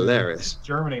 It's just hilarious.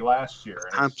 Germany last year.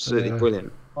 Absolutely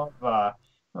brilliant.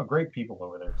 Great people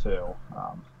over there too.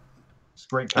 It's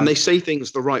great. And they say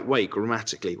things the right way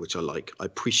grammatically, which I like. I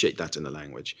appreciate that in the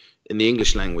language. In the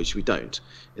English language, we don't.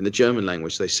 In the German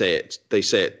language, they say it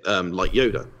like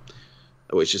Yoda,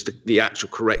 which is the actual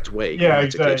correct way. Yeah,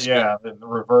 exactly. Yeah, the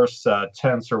reverse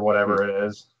tense or whatever it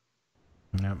is.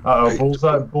 Yep.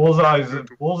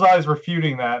 Bullseye's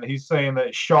refuting that. He's saying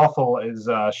that shuffle is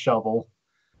shovel.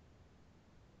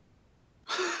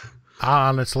 I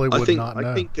honestly would not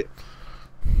know.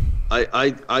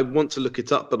 I want to look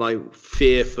it up, but I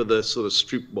fear for the sort of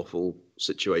stroopwafel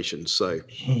situation. So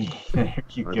I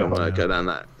don't want to go down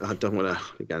that. I don't want to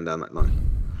be going down that line.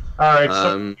 All right,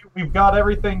 so we've got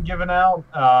everything given out.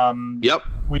 Yep.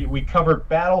 We covered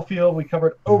Battlefield. We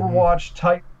covered Overwatch,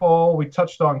 Titanfall. We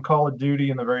touched on Call of Duty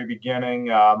in the very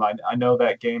beginning. I know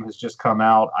that game has just come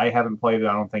out. I haven't played it.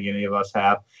 I don't think any of us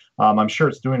have. I'm sure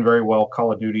it's doing very well.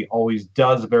 Call of Duty always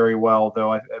does very well,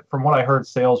 though. From what I heard,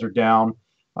 sales are down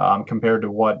compared to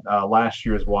what last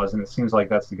year's was, and it seems like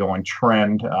that's the going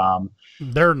trend.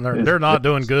 They're not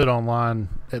doing good online,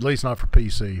 at least not for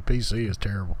PC. PC is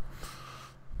terrible.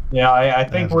 Yeah, I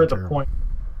think we're at the point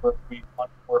where we want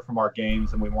more from our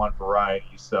games and we want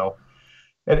variety. So,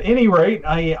 at any rate,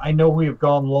 I know we have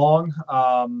gone long.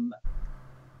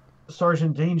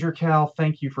 Sergeant DangerCow,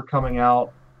 thank you for coming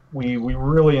out. We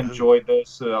really enjoyed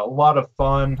this. A lot of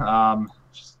fun.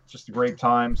 Just a great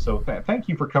time. So thank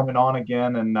you for coming on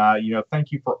again, and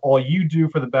thank you for all you do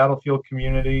for the Battlefield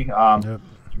community. You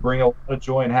bring a lot of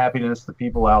joy and happiness to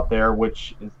people out there,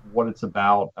 which is what it's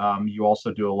about. You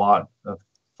also do a lot of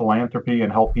philanthropy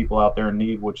and help people out there in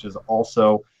need, which is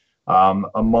also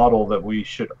a model that we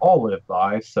should all live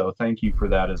by. So thank you for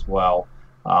that as well.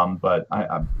 But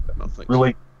I'm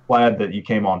really glad that you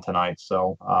came on tonight.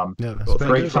 So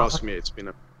thank you for asking me. It's been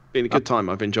a good time.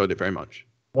 I've enjoyed it very much.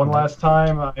 One last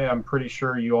time, I'm pretty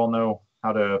sure you all know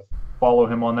how to follow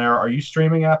him on there. Are you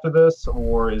streaming after this,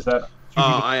 or is that?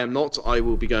 I am not. I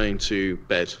will be going to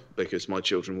bed because my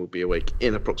children will be awake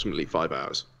in approximately 5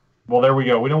 hours. Well, there we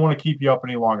go. We don't want to keep you up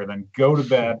any longer. Then go to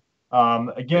bed.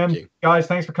 Again, guys,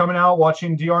 thanks for coming out,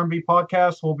 watching DRMB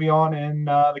podcast. We'll be on in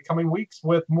the coming weeks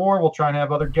with more. We'll try and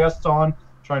have other guests on,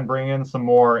 try and bring in some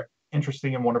more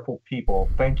interesting and wonderful people.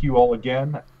 Thank you all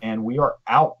again, and we are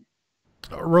out.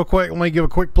 real quick, let me give a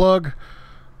quick plug.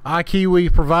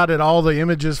 iKiwi provided all the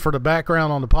images for the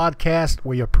background on the podcast.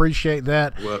 We appreciate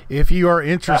that. Well, if you are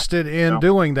interested in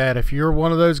doing that, if you're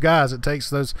one of those guys that takes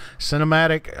those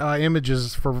cinematic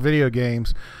images for video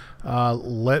games,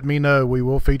 let me know. We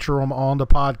will feature them on the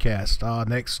podcast.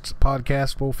 Next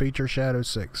podcast will feature Shadow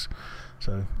 6.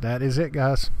 So that is it,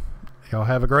 guys. Y'all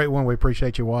have a great one. We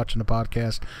appreciate you watching the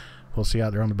podcast. We'll see you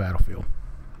out there on the battlefield.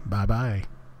 Bye-bye.